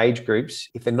different age groups,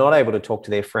 if they're not able to talk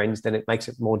to their friends, then it makes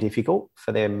it more difficult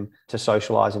for them to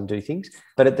socialize and do things.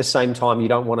 But at the same time, you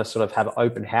don't want to sort of have an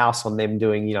open house on them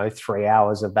doing, 3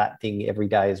 hours of that thing every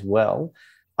day as well.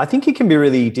 I think it can be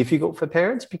really difficult for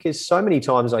parents, because so many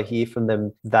times I hear from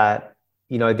them that,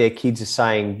 their kids are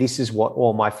saying, this is what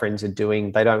all my friends are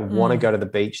doing. They don't want to go to the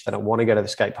beach. They don't want to go to the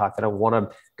skate park. They don't want to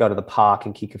go to the park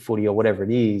and kick a footy or whatever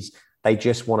it is. They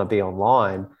just want to be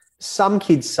online. Some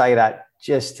kids say that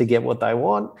just to get what they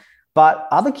want, but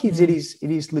other kids, it is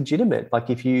legitimate. Like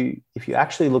if you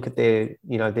actually look at their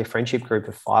friendship group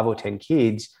of 5 or 10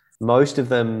 kids, most of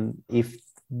them, if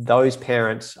those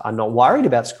parents are not worried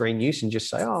about screen use and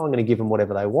just say, oh, I'm going to give them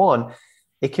whatever they want,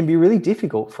 it can be really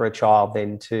difficult for a child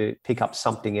then to pick up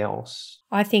something else.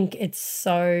 I think it's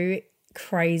so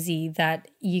crazy that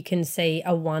you can see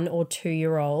a 1 or 2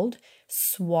 year old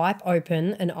swipe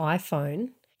open an iPhone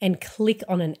and click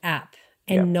on an app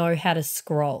and know how to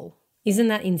scroll. Isn't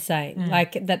that insane?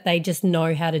 Like that they just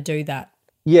know how to do that.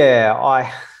 Yeah,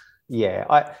 I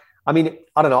mean,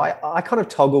 I don't know. I kind of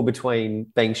toggle between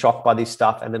being shocked by this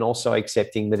stuff and then also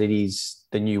accepting that it is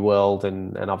the new world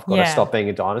and I've got to stop being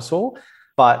a dinosaur.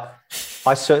 But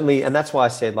I certainly, and that's why I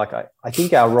said, like, I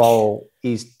think our role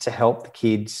is to help the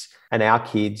kids and our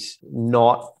kids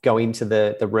not go into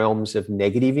the realms of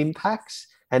negative impacts.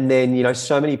 And then,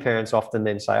 so many parents often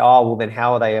then say, oh, well, then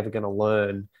how are they ever going to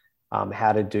learn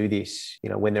how to do this,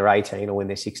 when they're 18 or when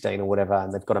they're 16 or whatever,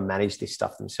 and they've got to manage this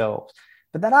stuff themselves.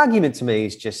 But that argument to me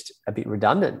is just a bit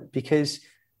redundant because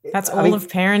that's all of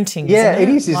parenting. Yeah, isn't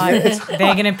it is. Like,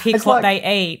 they're going to pick what they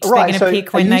eat. Right, they're going to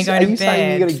pick when they go to bed. Are you saying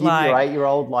you're going to give your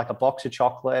 8-year-old like a box of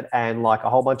chocolate and like a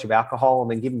whole bunch of alcohol and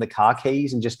then give them the car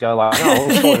keys and just go like, no,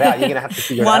 we'll sort it out. You're going to have to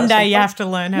figure it out. One day you have to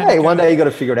learn how to one day you got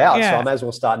to figure it out. Yeah. So I may as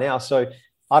well start now. So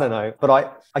I don't know.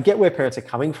 But I get where parents are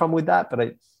coming from with that, but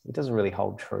it doesn't really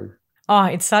hold true. Oh,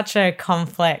 it's such a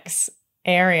complex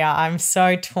area. I'm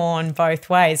so torn both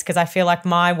ways because I feel like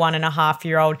my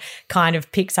 1.5-year-old kind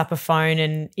of picks up a phone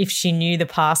and if she knew the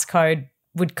passcode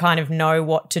would kind of know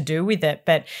what to do with it,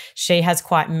 but she has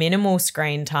quite minimal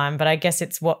screen time, but I guess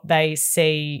it's what they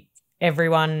see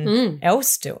everyone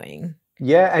else doing.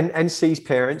 Yeah, and sees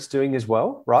parents doing as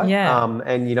well, right? Yeah.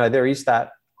 And, there is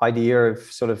that idea of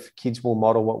sort of kids will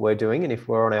model what we're doing, and if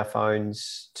we're on our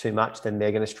phones too much, then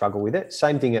they're going to struggle with it.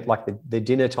 Same thing at like the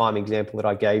dinner time example that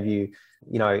I gave you.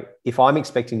 If I'm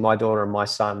expecting my daughter and my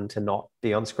son to not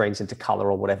be on screens and to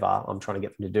color or whatever I'm trying to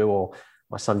get them to do, or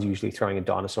my son's usually throwing a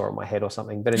dinosaur at my head or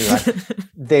something. But anyway,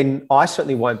 then I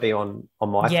certainly won't be on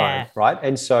my phone, right?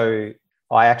 And so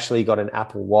I actually got an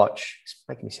Apple Watch. It's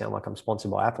making me sound like I'm sponsored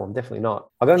by Apple. I'm definitely not.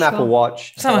 I got an Apple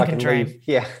Watch so I can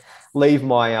leave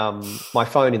my my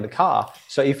phone in the car.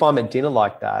 So if I'm at dinner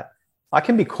like that, I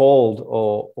can be called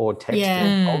or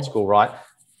texted old school, right?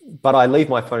 But I leave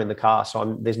my phone in the car,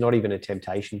 so there's not even a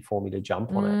temptation for me to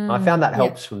jump on it. And I found that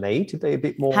helps for me to be a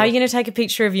bit more. How are you going to take a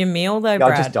picture of your meal though,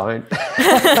 Brad? I just don't.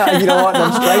 You know what?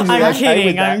 I'm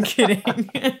strangely I'm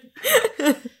kidding.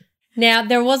 Now,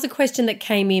 there was a question that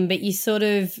came in, but you sort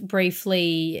of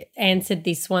briefly answered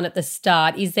this one at the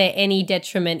start. Is there any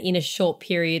detriment in a short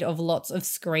period of lots of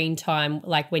screen time,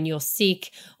 like when you're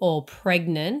sick or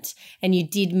pregnant? And you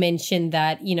did mention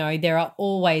that, there are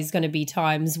always going to be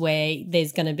times where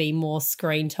there's going to be more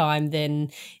screen time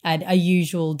than a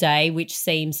usual day, which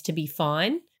seems to be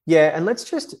fine. Yeah, and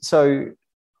so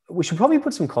we should probably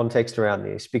put some context around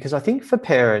this, because I think for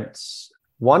parents,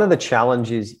 one of the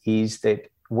challenges is that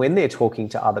when they're talking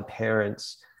to other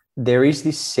parents, there is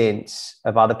this sense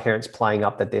of other parents playing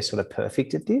up that they're sort of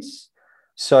perfect at this.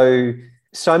 So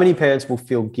many parents will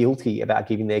feel guilty about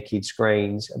giving their kids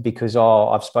screens because,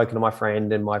 I've spoken to my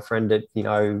friend and my friend at,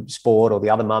 sport, or the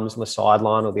other mums on the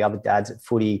sideline, or the other dads at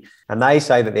footy, and they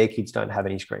say that their kids don't have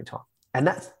any screen time. And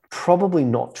that's probably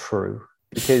not true,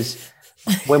 because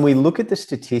when we look at the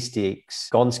statistics,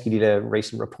 Gonski did a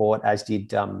recent report, as did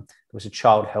there was a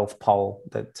child health poll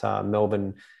that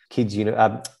Melbourne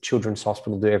Children's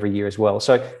Hospital do every year as well.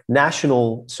 So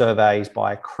national surveys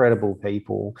by credible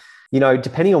people,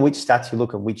 depending on which stats you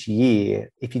look at which year,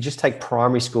 if you just take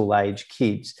primary school age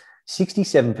kids,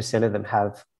 67% of them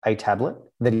have a tablet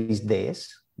that is theirs.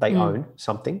 They own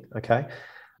something, okay?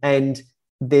 And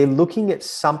they're looking at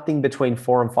something between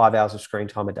 4 and 5 hours of screen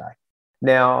time a day.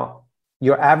 Now,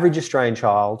 your average Australian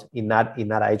child in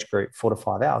that age group, 4 to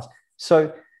 5 hours.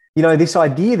 So, this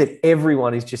idea that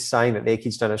everyone is just saying that their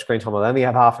kids don't have screen time, or they only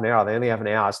have half an hour, they only have an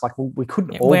hour. It's like, we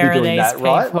couldn't all be doing that,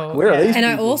 right? Like, where are these people?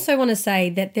 And I also want to say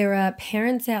that there are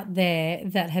parents out there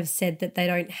that have said that they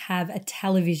don't have a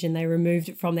television. They removed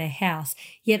it from their house.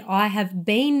 Yet I have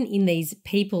been in these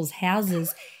people's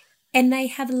houses and they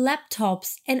have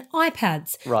laptops and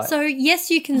iPads. Right. So, yes,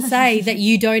 you can say that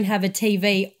you don't have a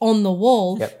TV on the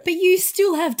wall, but you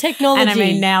still have technology. And I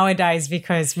mean, nowadays,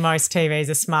 because most TVs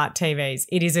are smart TVs,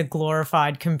 it is a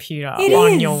glorified computer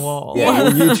on your wall. Yeah,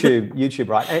 well, YouTube,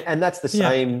 right? And that's the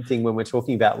same thing when we're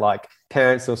talking about, like,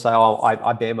 parents will say,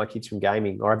 I ban my kids from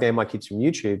gaming, or I ban my kids from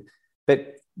YouTube.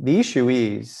 But the issue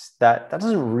is that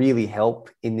doesn't really help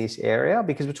in this area,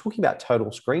 because we're talking about total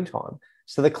screen time.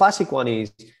 So the classic one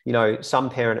is, some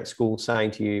parent at school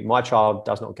saying to you, my child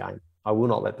does not game. I will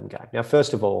not let them game. Now,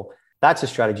 first of all, that's a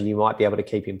strategy you might be able to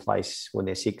keep in place when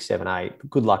they're 6, 7, 8.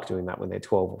 Good luck doing that when they're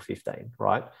 12 or 15,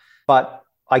 right? But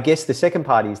I guess the second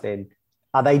part is then,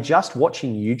 are they just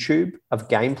watching YouTube of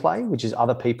gameplay, which is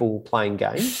other people playing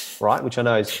games, right? Which I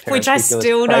know is which I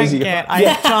still don't get.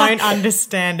 I don't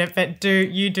understand it, but do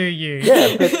you.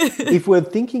 Yeah, but if we're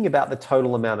thinking about the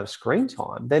total amount of screen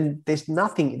time, then there's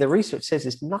nothing, the research says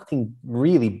there's nothing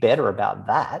really better about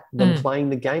that than playing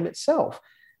the game itself.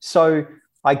 So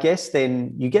I guess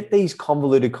then you get these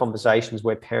convoluted conversations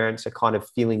where parents are kind of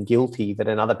feeling guilty that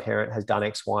another parent has done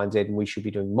X, Y, and Z and we should be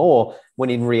doing more,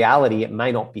 when in reality it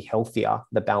may not be healthier,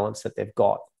 the balance that they've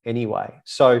got anyway.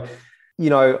 So,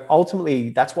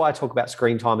 ultimately that's why I talk about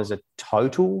screen time as a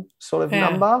total sort of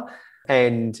number.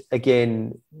 And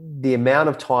again, the amount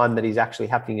of time that is actually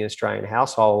happening in Australian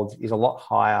households is a lot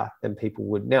higher than people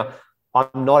would. Now,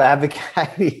 I'm not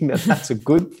advocating that that's a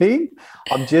good thing.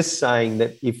 I'm just saying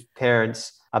that if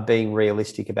parents are being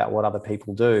realistic about what other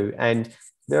people do, and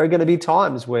there are going to be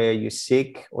times where you're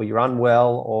sick or you're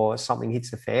unwell or something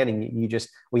hits the fan and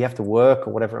we have to work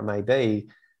or whatever it may be.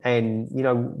 And,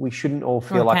 we shouldn't all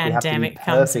feel like we have to be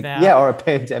perfect. Yeah, or a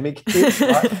pandemic hits,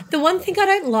 right? The one thing I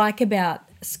don't like about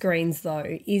screens,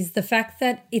 though, is the fact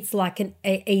that it's like an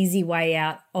easy way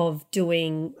out of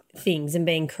doing things and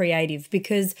being creative.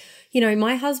 Because,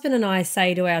 my husband and I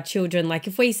say to our children, like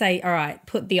if we say, all right,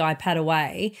 put the iPad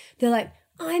away, they're like,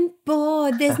 I'm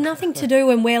bored. There's nothing to do.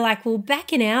 And we're like, well,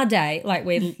 back in our day, like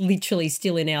we're literally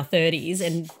still in our 30s,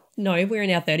 and no, we're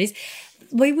in our 30s.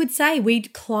 We would say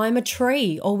we'd climb a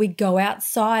tree or we'd go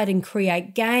outside and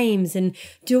create games and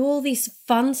do all this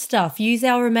fun stuff, use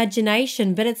our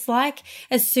imagination. But it's like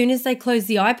as soon as they close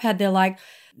the iPad, they're like,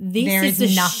 there is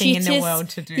nothing in the world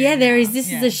to do. Yeah, there is.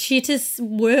 This is the shittest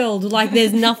world. Like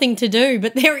there's nothing to do.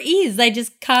 But there is. They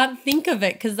just can't think of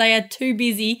it because they are too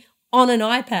busy on an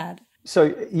iPad.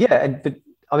 So, yeah, but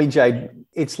I mean, Jade,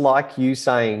 it's like you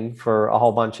saying for a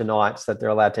whole bunch of nights that they're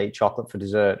allowed to eat chocolate for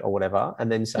dessert or whatever, and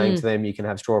then saying to them you can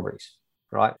have strawberries,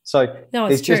 right? So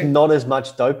there's just not as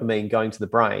much dopamine going to the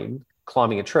brain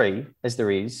climbing a tree as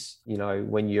there is,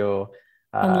 when you're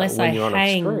unless when I you're on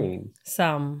hang a screen.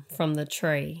 Some from the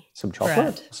tree. Some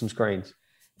chocolate, some screens.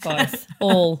 Both,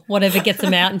 all, whatever gets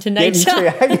them out into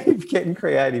nature. Getting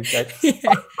creative.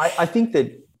 Yeah. I think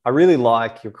that I really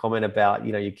like your comment about,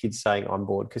 your kids saying I'm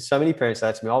bored, because so many parents say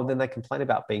that to me, then they complain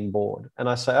about being bored. And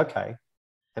I say, okay,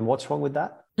 and what's wrong with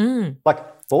that?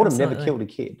 Like boredom never killed a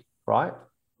kid, right?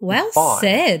 Well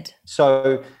said.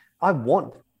 So I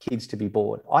want kids to be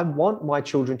bored. I want my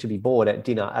children to be bored at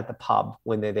dinner at the pub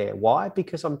when they're there. Why?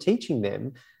 Because I'm teaching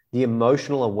them the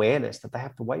emotional awareness that they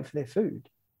have to wait for their food,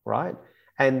 right?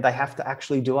 And they have to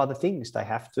actually do other things. They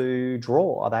have to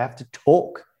draw, or they have to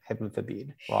talk, heaven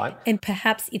forbid, right? And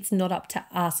perhaps it's not up to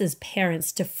us as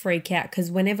parents to freak out, because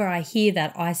whenever I hear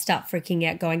that, I start freaking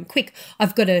out going, quick,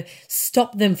 I've got to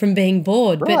stop them from being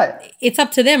bored. Right. But it's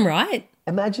up to them, right?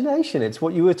 Imagination, it's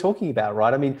what you were talking about,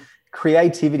 right? I mean,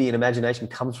 creativity and imagination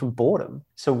comes from boredom.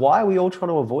 So why are we all trying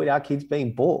to avoid our kids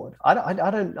being bored? I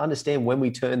don't understand when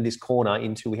we turn this corner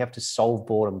into we have to solve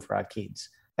boredom for our kids,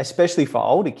 especially for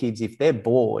older kids. If they're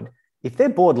bored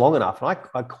long enough, and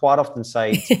I quite often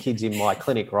say to kids in my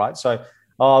clinic, right? So, it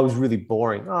was really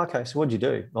boring. Oh, okay, so what'd you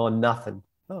do? Oh, nothing.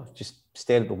 Oh, just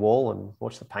stared at the wall and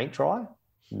watched the paint dry?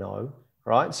 No,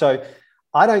 right? So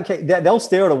I don't care. They'll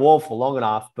stare at a wall for long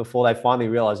enough before they finally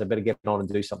realize they better get on and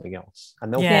do something else.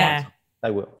 And they'll find something. They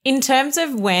will. In terms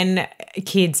of when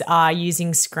kids are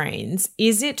using screens,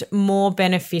 is it more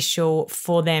beneficial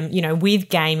for them, with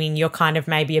gaming, you're kind of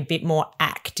maybe a bit more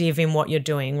active in what you're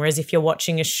doing, whereas if you're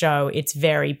watching a show, it's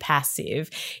very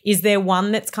passive. Is there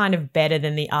one that's kind of better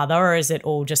than the other, or is it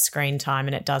all just screen time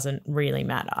and it doesn't really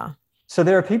matter? So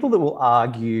there are people that will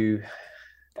argue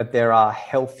that there are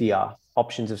healthier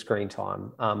options of screen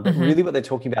time, but really what they're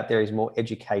talking about there is more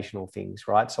educational things,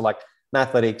 right? So like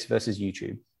Mathletics versus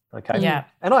YouTube. Okay. Yeah.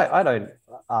 And I don't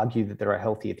argue that there are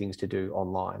healthier things to do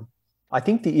online. I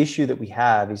think the issue that we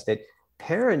have is that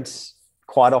parents,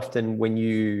 quite often when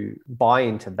you buy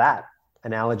into that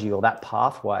analogy or that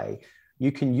pathway,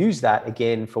 you can use that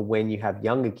again for when you have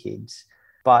younger kids.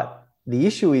 But the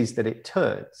issue is that it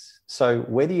turns. So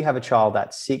whether you have a child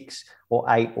that's 6 or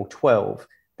 8 or 12,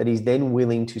 that is then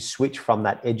willing to switch from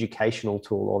that educational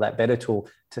tool or that better tool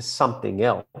to something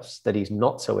else that is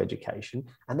not so education.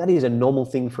 And that is a normal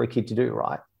thing for a kid to do,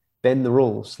 right? Bend the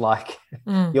rules. Like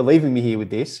you're leaving me here with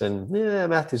this and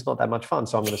math is not that much fun.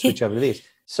 So I'm going to switch over to this.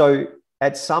 So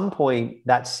at some point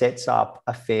that sets up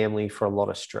a family for a lot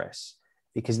of stress,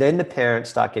 because then the parents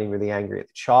start getting really angry at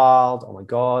the child. Oh my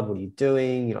God, what are you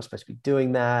doing? You're not supposed to be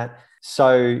doing that.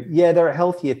 So yeah, there are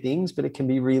healthier things, but it can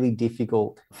be really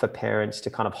difficult for parents to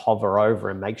kind of hover over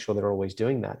and make sure they're always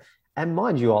doing that. And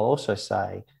mind you, I'll also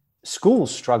say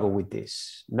schools struggle with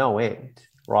this no end,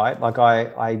 right? Like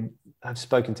I have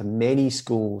spoken to many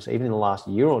schools, even in the last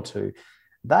year or two.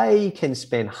 They can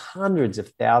spend hundreds of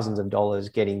thousands of dollars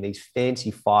getting these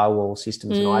fancy firewall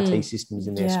systems and IT systems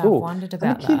in their school. I've wondered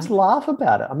about and the kids laugh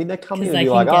about it. I mean, they come here and be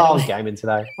like, I was gaming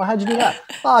today. Oh, how'd you do that?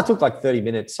 It took like 30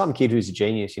 minutes. Some kid who's a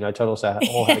genius, taught us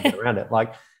all how to get around it.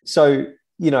 Like, so,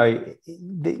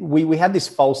 we have this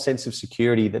false sense of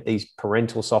security that these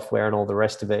parental software and all the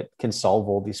rest of it can solve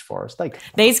all this for us.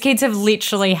 These kids have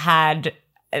literally had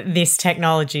this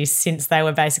technology since they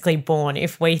were basically born.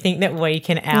 If we think that we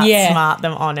can outsmart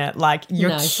them on it, like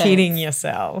you're kidding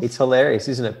yourself. It's hilarious,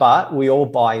 isn't it? But we all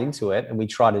buy into it and we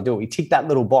try to do it. We tick that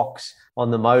little box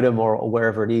on the modem or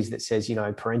wherever it is that says,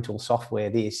 parental software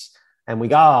this, and we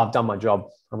go, oh, I've done my job.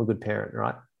 I'm a good parent,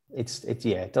 right? It's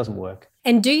it doesn't work.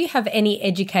 And do you have any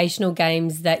educational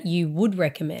games that you would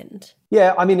recommend?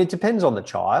 Yeah, I mean, it depends on the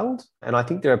child. And I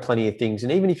think there are plenty of things.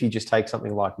 And even if you just take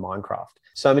something like Minecraft,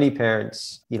 so many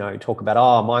parents, talk about,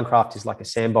 Minecraft is like a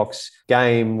sandbox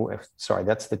game. Sorry,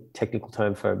 that's the technical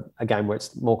term for a game where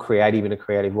it's more creative in a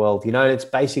creative world. And it's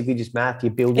basically just math.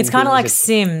 You're building. It's kind of like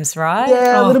Sims, right?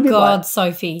 Yeah, a little bit. God,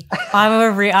 Sophie.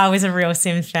 I was a real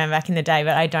Sims fan back in the day,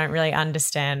 but I don't really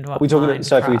understand what.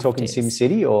 Sophie, are we talking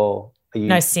SimCity or?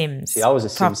 No, Sims. See, I was a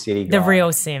SimCity guy. The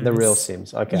real Sims. The real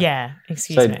Sims. Okay. Yeah.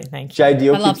 Excuse me. Thank you. Jade, do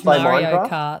your I kids love play Mario Minecraft?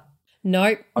 Kart.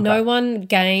 Nope. Okay. No one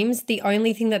games. The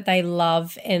only thing that they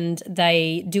love and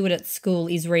they do it at school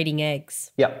is reading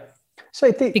eggs. Yep.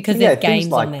 So because there's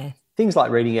games on there. Things like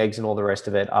reading eggs and all the rest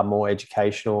of it are more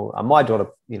educational. My daughter,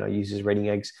 uses reading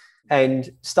eggs, and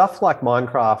stuff like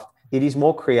Minecraft. It is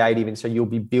more creative, and so you'll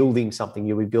be building something.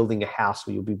 You'll be building a house,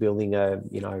 or you'll be building a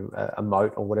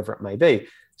moat, or whatever it may be.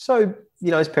 So,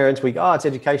 as parents, we go, it's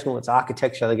educational, it's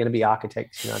architecture, they're going to be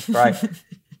architects, it's great.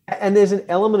 And there's an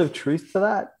element of truth to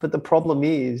that. But the problem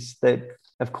is that,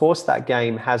 of course, that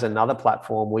game has another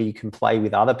platform where you can play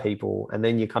with other people, and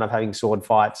then you're kind of having sword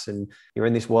fights and you're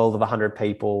in this world of 100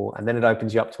 people. And then it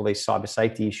opens you up to all these cyber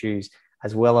safety issues,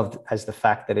 as well as the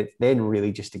fact that it's then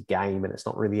really just a game and it's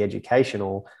not really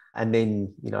educational. And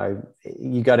then,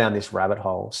 you go down this rabbit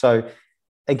hole. So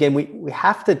again, we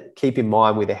have to keep in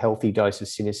mind, with a healthy dose of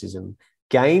cynicism,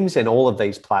 games and all of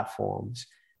these platforms,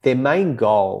 their main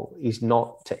goal is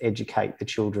not to educate the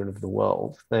children of the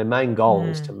world. Their main goal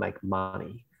is to make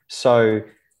money. So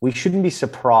we shouldn't be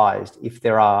surprised if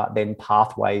there are then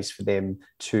pathways for them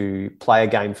to play a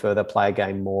game further, play a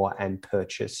game more, and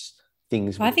purchase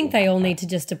things. I think they all need to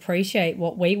just appreciate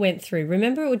what we went through.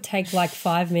 Remember, it would take like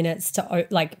 5 minutes to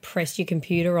press your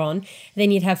computer on.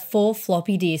 Then you'd have 4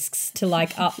 floppy disks to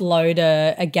upload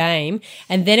a game,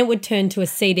 and then it would turn to a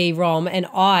CD-ROM. And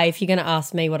if you're going to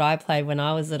ask me what I played when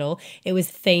I was little, it was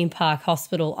Theme Park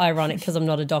Hospital. Ironic because I'm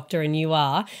not a doctor and you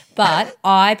are, but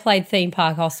I played Theme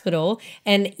Park Hospital,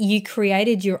 and you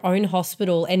created your own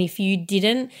hospital. And if you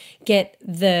didn't get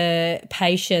the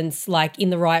patients in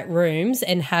the right rooms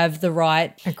and have the right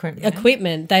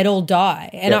equipment, they'd all die.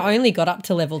 And I only got up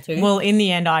to level 2. Well, in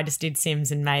the end, I just did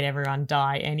Sims and made everyone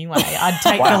die anyway. I'd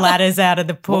take the ladders out of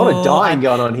the pool. A lot of dying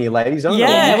going on here, ladies.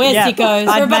 Yeah, we're sickos.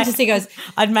 We're a bunch of sickos.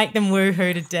 I'd make them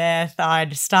woohoo to death.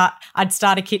 I'd start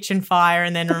a kitchen fire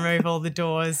and then remove all the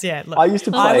doors. Yeah, look, I used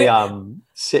to play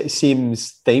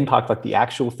Sims theme park, like the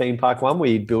actual theme park one, where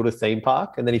you'd build a theme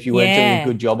park, and then if you weren't doing a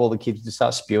good job, all the kids would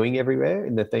start spewing everywhere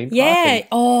in the theme park.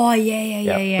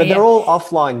 Yeah. But they're all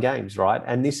offline games, right?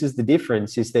 And this is the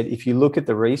difference, is that if you look at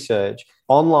the research,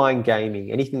 online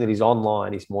gaming, anything that is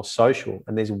online, is more social,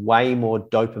 and there's way more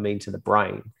dopamine to the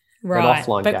brain than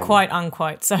offline gaming. But quote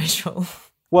unquote social.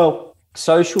 Well,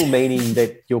 social meaning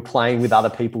that you're playing with other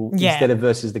people instead of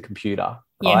versus the computer,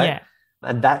 right? Yeah.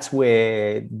 And that's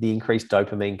where the increased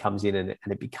dopamine comes in, and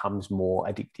it becomes more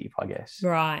addictive, I guess.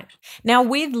 Right. Now,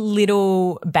 with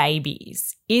little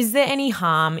babies, is there any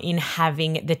harm in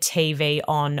having the TV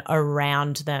on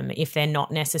around them if they're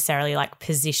not necessarily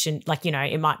positioned,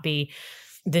 it might be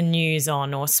the news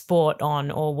on or sport on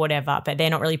or whatever, but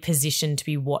they're not really positioned to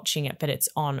be watching it, but it's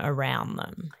on around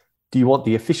them? Do you want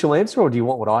the official answer, or do you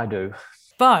want what I do?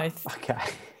 Both. Okay.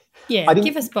 Yeah,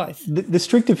 give us both. The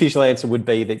strict official answer would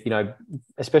be that,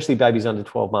 especially babies under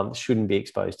 12 months shouldn't be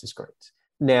exposed to screens.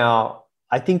 Now,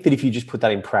 I think that if you just put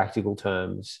that in practical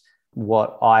terms,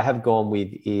 what I have gone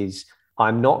with is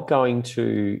I'm not going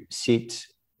to sit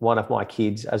one of my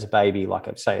kids as a baby,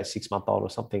 say a 6-month-old or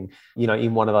something,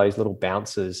 in one of those little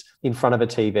bouncers in front of a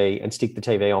TV and stick the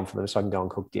TV on for them so I can go and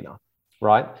cook dinner,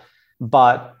 right?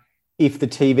 But if the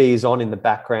TV is on in the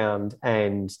background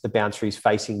and the bouncer is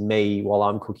facing me while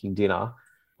I'm cooking dinner,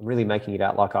 I'm really making it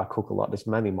out like I cook a lot. It's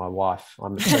mainly my wife.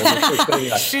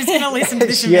 She's going to listen to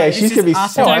this. Yeah, she's going to be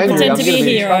so angry. Don't pretend to be a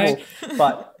hero.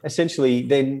 But essentially,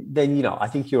 then I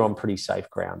think you're on pretty safe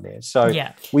ground there. So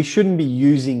we shouldn't be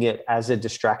using it as a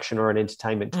distraction or an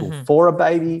entertainment tool for a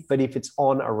baby. But if it's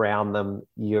on around them,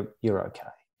 you're okay.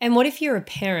 And what if you're a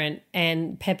parent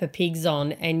and Peppa Pig's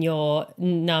on and you're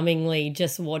numbingly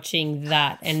just watching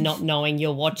that and not knowing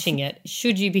you're watching it?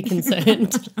 Should you be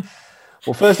concerned?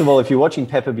 Well, first of all, if you're watching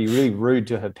Peppa be really rude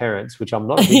to her parents, which I'm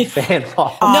not a big fan of.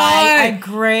 No, I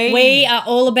agree. We are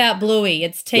all about Bluey.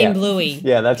 It's Team Bluey.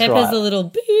 Yeah, that's Peppa's right. Peppa's a little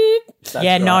beep. That's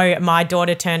right. No, my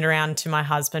daughter turned around to my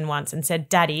husband once and said,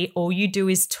 Daddy, all you do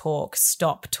is talk,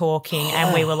 stop talking.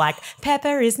 And we were like,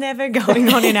 Pepper is never going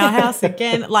on in our house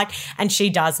again. And she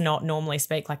does not normally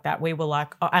speak like that. We were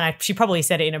like, she probably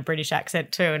said it in a British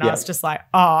accent too. And I was just like,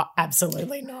 oh,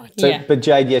 absolutely not. So, but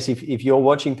Jade, yes, if you're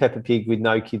watching Peppa Pig with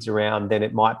no kids around, then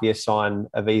it might be a sign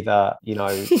of either,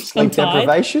 sleep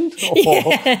deprivation or,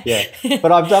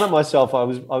 But I've done it myself. I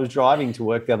was driving to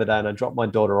work the other day and I dropped my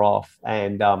daughter off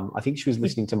and I think she was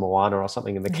listening to Moana or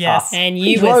something in the car. Yes, and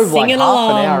you drove were singing half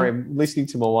along. an hour listening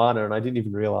to Moana and I didn't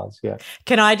even realise. Yeah.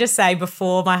 Can I just say,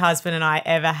 before my husband and I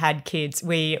ever had kids,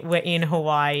 we were in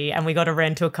Hawaii and we got a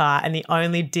rental car and the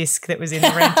only disc that was in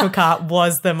the rental car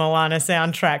was the Moana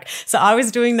soundtrack. So I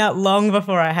was doing that long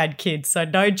before I had kids. So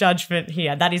no judgment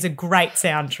here. That is a great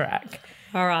soundtrack.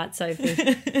 All right,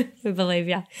 Sophie, we believe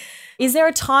you. Is there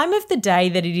a time of the day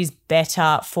that it is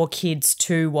better for kids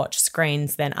to watch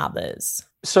screens than others?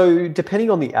 So depending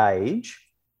on the age,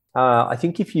 I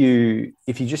think if you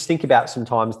just think about some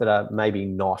times that are maybe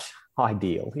not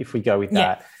ideal, if we go with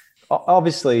that,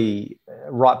 obviously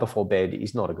right before bed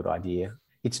is not a good idea.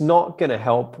 It's not going to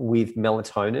help with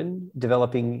melatonin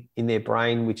developing in their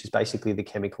brain, which is basically the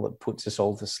chemical that puts us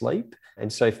all to sleep.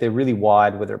 And so if they're really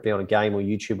wired, whether it be on a game or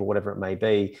YouTube or whatever it may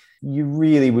be, you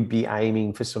really would be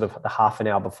aiming for sort of the half an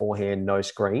hour beforehand, no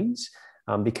screens.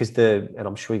 Because and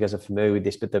I'm sure you guys are familiar with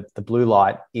this, but the blue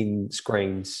light in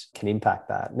screens can impact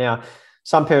that. Now,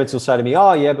 some parents will say to me,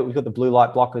 oh, yeah, but we've got the blue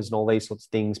light blockers and all these sorts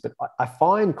of things. But I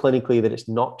find clinically that it's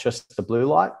not just the blue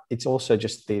light. It's also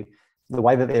just the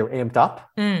way that they're amped up,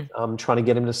 trying to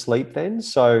get them to sleep then.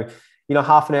 So,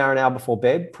 half an hour before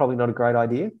bed, probably not a great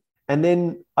idea. And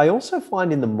then I also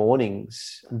find in the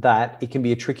mornings that it can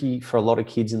be tricky for a lot of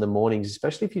kids in the mornings,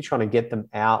 especially if you're trying to get them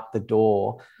out the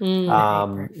door,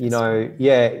 eating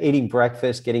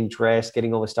breakfast, getting dressed,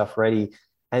 getting all the stuff ready.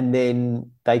 And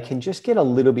then they can just get a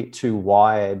little bit too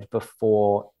wired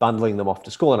before bundling them off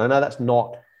to school. And I know that's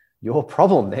not your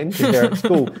problem then because they're at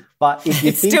school, but if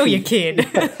you're still your kid.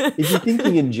 If you're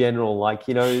thinking in general,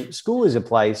 school is a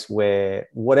place where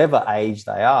whatever age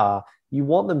they are, you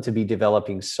want them to be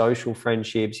developing social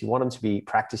friendships. You want them to be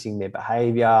practicing their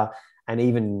behavior and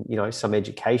even, some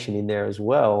education in there as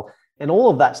well. And all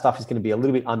of that stuff is going to be a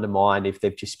little bit undermined if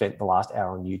they've just spent the last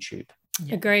hour on YouTube.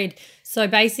 Yeah. Agreed. So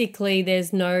basically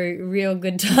there's no real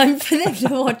good time for them to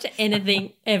watch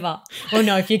anything ever. Well,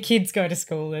 no, if your kids go to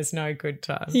school, there's no good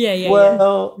time.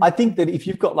 Well, I think that if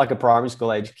you've got a primary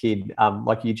school age kid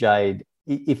like you, Jade,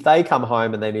 if they come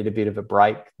home and they need a bit of a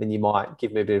break, then you might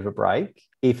give them a bit of a break.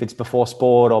 If it's before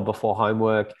sport or before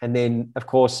homework. And then, of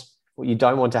course, what you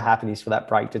don't want to happen is for that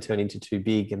break to turn into too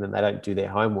big and then they don't do their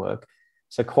homework.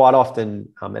 So quite often,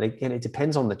 and again, it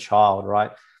depends on the child, right?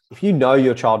 If you know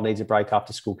your child needs a break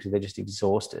after school because they're just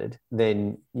exhausted,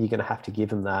 then you're going to have to give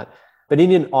them that. But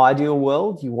in an ideal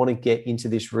world, you want to get into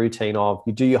this routine of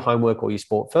you do your homework or your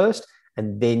sport first,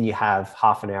 and then you have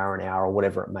half an hour, or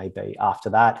whatever it may be after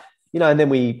that. And then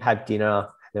we have dinner,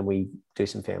 and then we do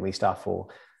some family stuff or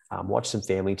watch some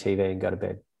family TV and go to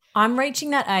bed. I'm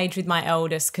reaching that age with my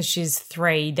eldest because she's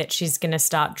 3 that she's going to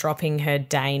start dropping her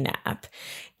day nap.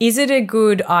 Is it a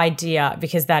good idea?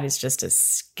 Because that is just a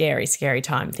scary, scary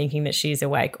time thinking that she's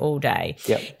awake all day.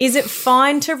 Yep. Is it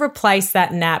fine to replace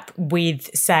that nap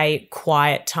with, say,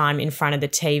 quiet time in front of the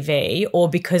TV, or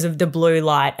because of the blue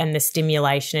light and the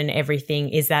stimulation and everything,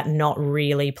 is that not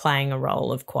really playing a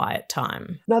role of quiet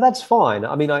time? No, that's fine.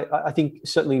 I mean, I think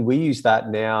certainly we use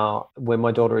that now when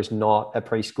my daughter is not at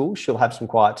preschool. She'll have some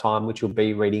quiet time, which will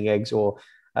be reading eggs or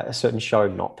a certain show,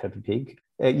 not Peppa Pig,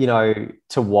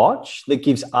 to watch. That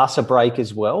gives us a break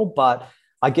as well. But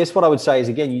I guess what I would say is,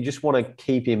 again, you just want to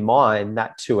keep in mind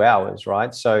that 2 hours,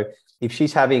 right? So if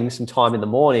she's having some time in the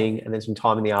morning and then some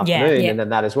time in the afternoon and then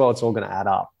that as well, it's all going to add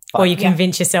up. But, or you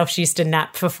convince yourself she used to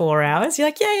nap for 4 hours. You're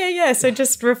like, yeah. So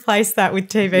just replace that with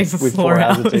TV for with 4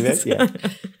 hours. Of TV,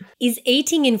 yeah. Is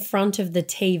eating in front of the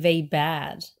TV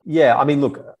bad? Yeah, I mean,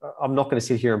 look, I'm not going to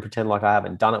sit here and pretend like I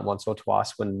haven't done it once or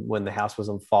twice when the house was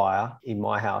on fire in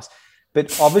my house.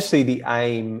 But obviously the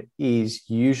aim is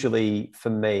usually for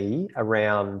me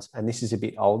around, and this is a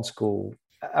bit old school,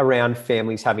 around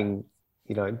families having,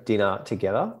 dinner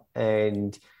together.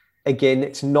 And again,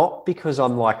 it's not because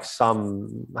I'm like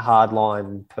some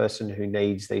hardline person who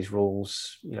needs these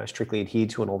rules, strictly adhered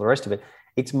to and all the rest of it.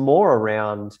 It's more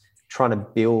around trying to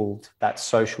build that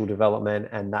social development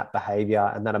and that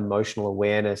behavior and that emotional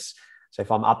awareness. So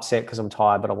if I'm upset because I'm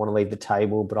tired, but I want to leave the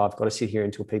table, but I've got to sit here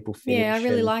until people finish. Yeah, I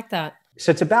really like that.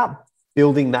 So it's about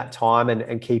building that time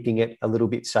and keeping it a little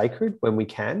bit sacred when we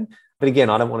can. But again,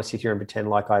 I don't want to sit here and pretend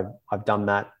like I've done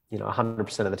that,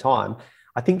 100% of the time.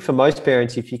 I think for most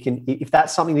parents, if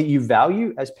that's something that you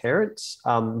value as parents,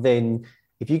 then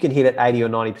if you can hit it 80 or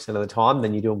 90% of the time,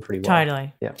 then you're doing pretty well.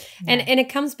 Totally. Yeah. And it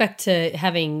comes back to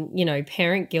having,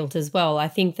 parent guilt as well. I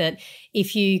think that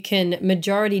if you can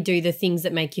majority do the things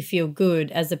that make you feel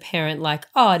good as a parent, like,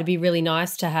 oh, it'd be really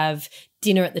nice to have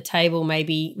dinner at the table,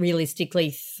 maybe realistically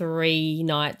 3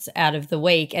 nights out of the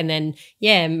week. And then,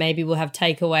 maybe we'll have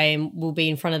takeaway and we'll be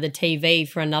in front of the TV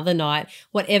for another night.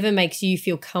 Whatever makes you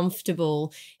feel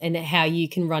comfortable and how you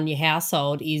can run your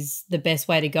household is the best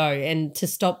way to go. And to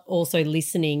stop also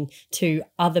listening to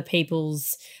other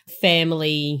people's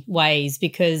family ways,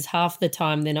 because half the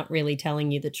time they're not really telling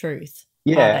you the truth.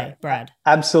 Yeah, are they, Brad?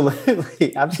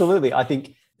 Absolutely. Absolutely. I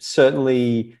think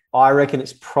certainly I reckon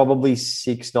it's probably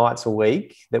 6 nights a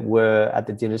week that we're at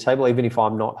the dinner table. Even if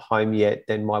I'm not home yet,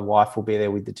 then my wife will be there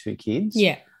with the 2 kids.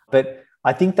 Yeah. But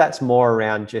I think that's more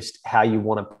around just how you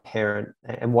want to parent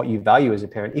and what you value as a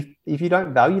parent. If you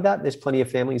don't value that, there's plenty of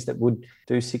families that would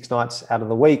do 6 nights out of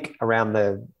the week around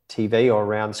the TV or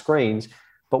around screens.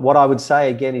 But what I would say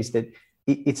again is that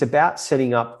it's about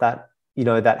setting up that,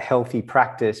 that healthy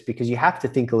practice, because you have to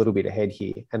think a little bit ahead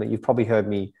here. And you've probably heard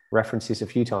me reference this a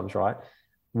few times, right?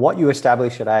 What you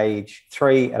establish at age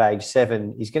 3, at age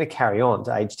 7 is going to carry on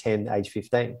to age 10, age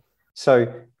 15. So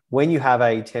when you have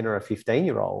a 10 or a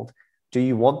 15-year-old, do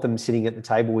you want them sitting at the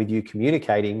table with you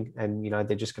communicating and,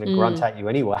 they're just going to grunt at you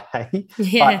anyway?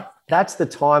 Yeah. But that's the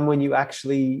time when you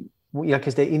actually,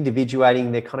 because they're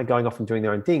individuating, they're kind of going off and doing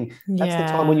their own thing. That's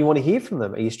the time when you want to hear from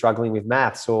them. Are you struggling with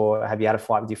maths, or have you had a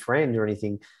fight with your friend or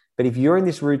anything? But if you're in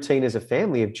this routine as a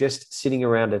family of just sitting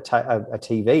around a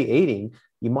TV eating,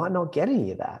 you might not get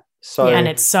any of that. So, and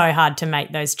it's so hard to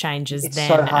make those changes. It's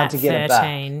so hard to get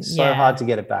 13. It back. So hard to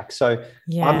get it back. So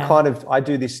I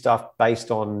do this stuff based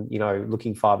on,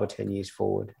 looking 5 or 10 years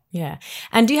forward. Yeah.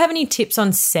 And do you have any tips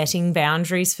on setting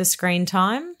boundaries for screen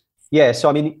time? Yeah.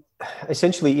 So,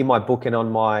 essentially in my book and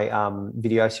on my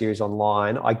video series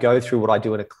online, I go through what I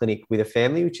do in a clinic with a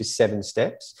family, which is 7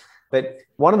 steps. But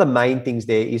one of the main things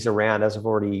there is around, as I've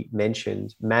already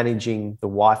mentioned, managing the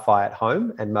Wi-Fi at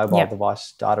home and mobile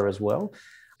device data as well.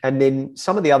 And then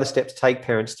some of the other steps take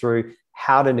parents through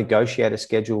how to negotiate a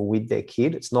schedule with their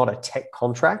kid. It's not a tech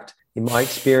contract. In my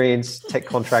experience, tech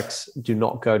contracts do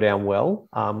not go down well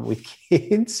with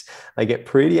kids. They get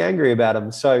pretty angry about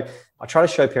them. So I try to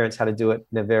show parents how to do it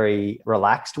in a very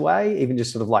relaxed way, even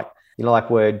just sort of like, like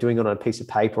we're doing it on a piece of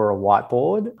paper or a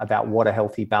whiteboard about what a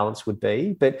healthy balance would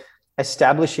be, but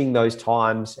establishing those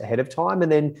times ahead of time.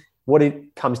 And then what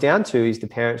it comes down to is the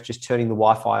parents just turning the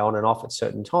Wi-Fi on and off at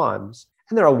certain times.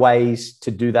 And there are ways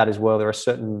to do that as well. There are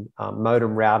certain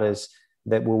modem routers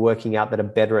that we're working out that are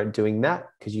better at doing that,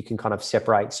 because you can kind of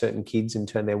separate certain kids and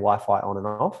turn their Wi-Fi on and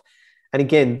off. And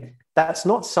again, that's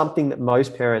not something that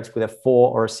most parents with a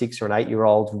 4 or a 6 or an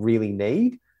 8-year-old really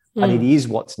need, but it is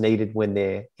what's needed when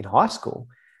they're in high school.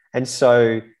 And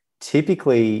so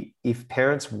typically, if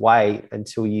parents wait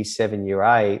until year 7, year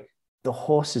 8, the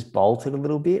horse is bolted a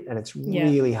little bit and it's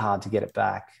really hard to get it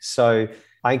back. So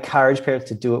I encourage parents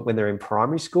to do it when they're in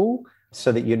primary school,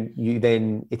 so that you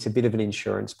then, it's a bit of an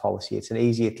insurance policy. It's an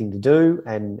easier thing to do,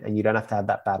 and you don't have to have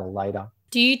that battle later.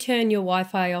 Do you turn your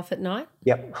Wi-Fi off at night?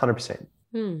 Yep, 100%.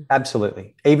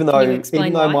 Absolutely. Even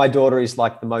though my daughter is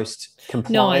like the most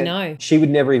compliant. No, I know. She would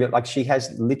never even, she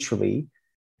has literally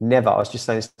never, I was just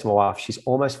saying this to my wife, she's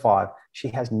almost 5. She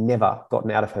has never gotten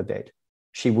out of her bed.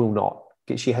 She will not.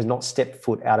 She has not stepped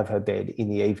foot out of her bed in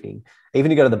the evening. Even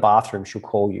to go to the bathroom, she'll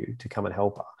call you to come and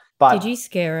help her. But did you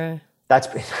scare her? That's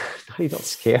been, no, you're not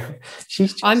scared.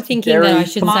 She's just I'm thinking that I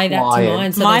should say that to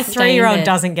mine. So my 3-year-old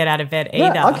doesn't get out of bed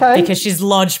either, because she's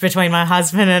lodged between my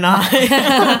husband and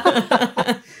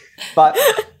I. But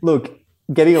look,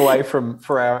 getting away from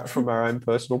our own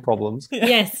personal problems.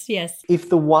 Yes. If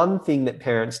the one thing that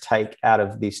parents take out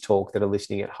of this talk that are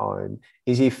listening at home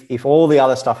is if all the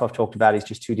other stuff I've talked about is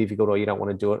just too difficult, or you don't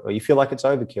want to do it, or you feel like it's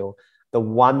overkill, the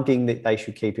one thing that they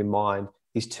should keep in mind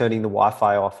is turning the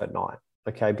Wi-Fi off at night.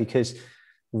 Okay, because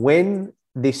when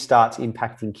this starts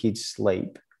impacting kids'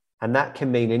 sleep, and that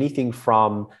can mean anything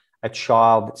from a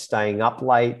child that's staying up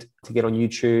late to get on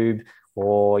YouTube,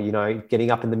 or,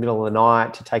 getting up in the middle of the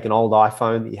night to take an old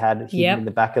iPhone that you had hidden in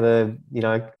the back of the,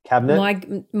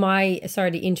 cabinet. My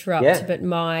sorry to interrupt, but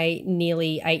my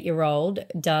nearly 8-year-old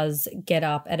does get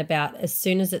up at about, as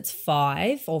soon as it's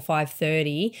 5 or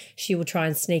 5:30, she will try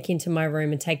and sneak into my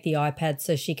room and take the iPad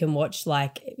so she can watch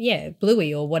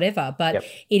Bluey or whatever. But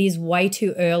it is way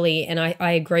too early, and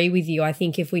I agree with you. I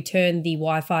think if we turn the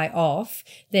Wi-Fi off,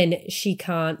 then she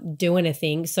can't do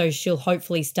anything. So she'll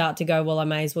hopefully start to go, well, I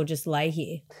may as well just lay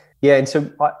here. Yeah, and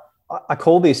so I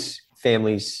call this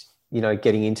families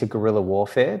getting into guerrilla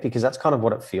warfare, because that's kind of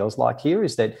what it feels like here,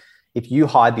 is that if you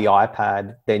hide the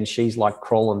iPad, then she's like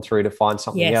crawling through to find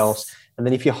something else. And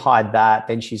then if you hide that,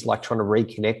 then she's like trying to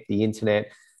reconnect the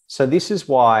internet. So this is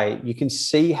why you can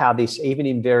see how this, even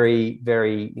in very,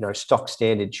 very, stock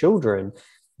standard children,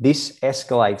 this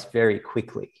escalates very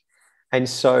quickly. And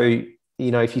so,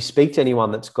 if you speak to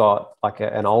anyone that's got like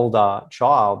an older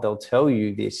child, they'll tell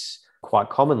you this quite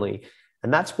commonly.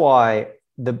 And that's why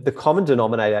the common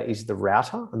denominator is the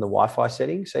router and the Wi-Fi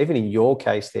settings. So even in your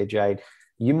case there, Jade,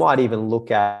 you might even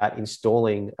look at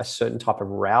installing a certain type of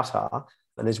router.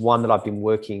 And there's one that I've been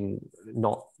working,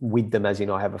 not with them as in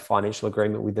I have a financial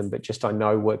agreement with them, but just I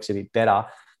know works a bit better.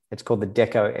 It's called the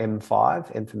Deco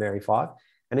M5, M for Mary 5.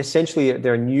 And essentially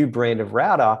they're a new brand of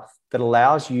router that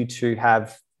allows you to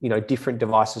have, different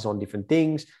devices on different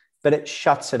things, but it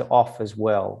shuts it off as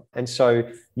well. And so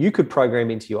you could program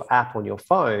into your app on your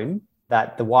phone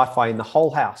that the Wi-Fi in the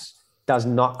whole house does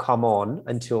not come on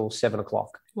until 7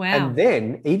 o'clock. Wow. And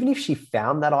then even if she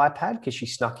found that iPad because she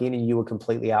snuck in and you were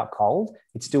completely out cold,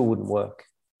 it still wouldn't work,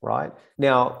 right?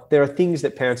 Now, there are things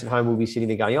that parents at home will be sitting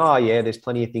there going, oh yeah, there's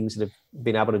plenty of things that have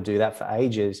been able to do that for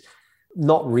ages.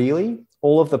 Not really.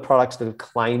 All of the products that have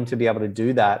claimed to be able to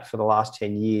do that for the last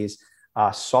 10 years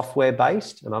are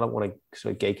software-based. And I don't want to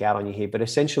sort of geek out on you here, but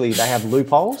essentially they have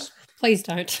loopholes. Please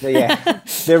don't. Yeah,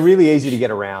 they're really easy to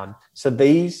get around. So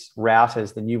these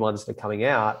routers, the new ones that are coming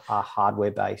out, are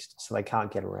hardware-based, so they can't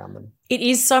get around them. It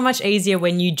is so much easier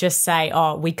when you just say,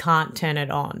 oh, we can't turn it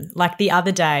on. Like the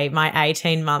other day, my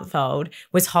 18-month-old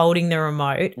was holding the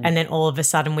remote and then all of a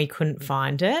sudden we couldn't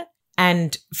find it.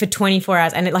 And for 24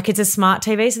 hours, and it's a smart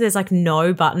TV, so there's like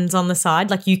no buttons on the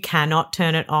side. Like you cannot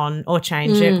turn it on or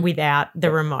change it without the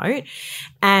remote.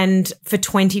 And for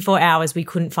 24 hours, we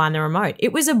couldn't find the remote.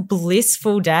 It was a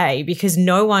blissful day because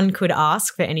no one could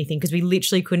ask for anything because we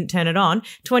literally couldn't turn it on.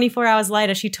 24 hours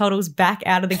later, she toddles back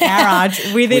out of the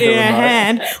garage with it in her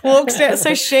hand, walks out.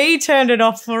 So she turned it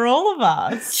off for all of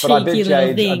us. But I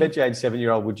bet Jade's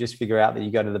 7-year-old would just figure out that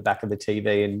you go to the back of the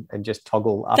TV and just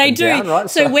toggle up and down, right?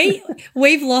 So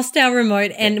we've lost our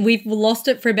remote and we've lost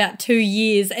it for about 2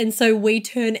 years. And so we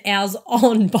turn ours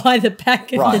on by the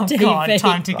back of the TV. God,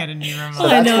 time to get a new remote. So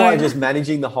that's why just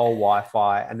managing the whole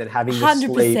Wi-Fi and then having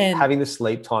the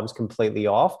sleep times completely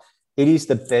off, it is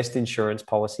the best insurance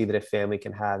policy that a family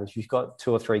can have. If you've got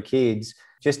 2 or 3 kids,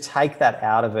 just take that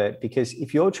out of it, because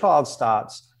if your child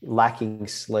starts lacking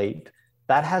sleep,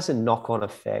 that has a knock-on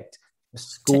effect for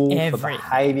school, for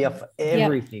behavior, for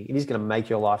everything. It is going to make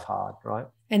your life hard, right?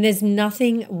 And there's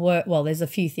nothing well, there's a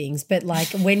few things, but like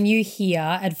when you hear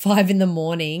at 5 a.m,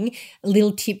 a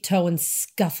little tiptoe and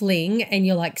scuffling and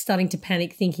you're like starting to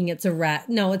panic thinking it's a rat.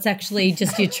 No, it's actually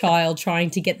just your child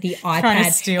trying to get the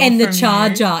iPad and the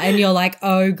charger and you're like,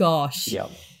 oh gosh. Yeah.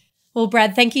 Well,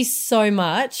 Brad, thank you so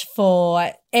much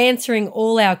for answering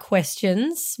all our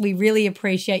questions. We really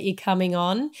appreciate you coming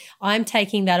on. I'm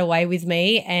taking that away with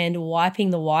me and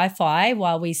wiping the Wi-Fi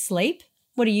while we sleep.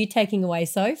 What are you taking away,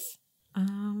 Soph?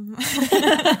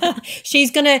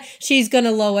 She's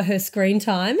gonna lower her screen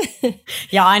time.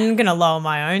 Yeah, I'm gonna lower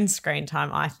my own screen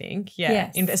time, I think. Yeah,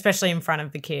 yes. Especially in front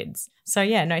of the kids. So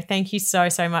yeah, no, thank you so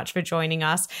much for joining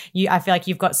us. I feel like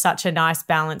you've got such a nice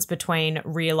balance between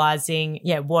realizing,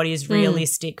 what is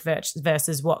realistic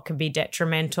versus what can be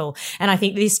detrimental. And I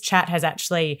think this chat has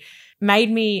actually made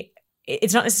me.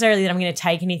 It's not necessarily that I'm going to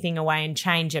take anything away and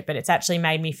change it, but it's actually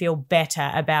made me feel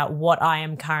better about what I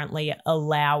am currently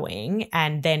allowing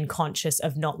and then conscious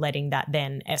of not letting that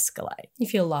then escalate. You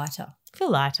feel lighter.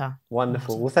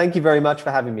 Wonderful. Well, thank you very much for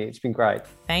having me. It's been great.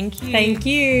 Thank you. Thank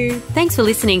you. Thanks for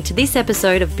listening to this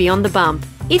episode of Beyond the Bump.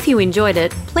 If you enjoyed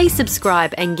it, please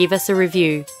subscribe and give us a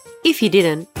review. If you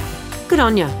didn't, good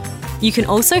on ya. You can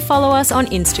also follow us on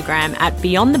Instagram at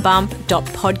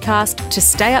beyondthebump.podcast to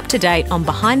stay up to date on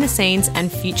behind the scenes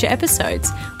and future episodes.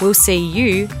 We'll see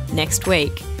you next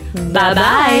week.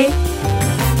 Bye-bye.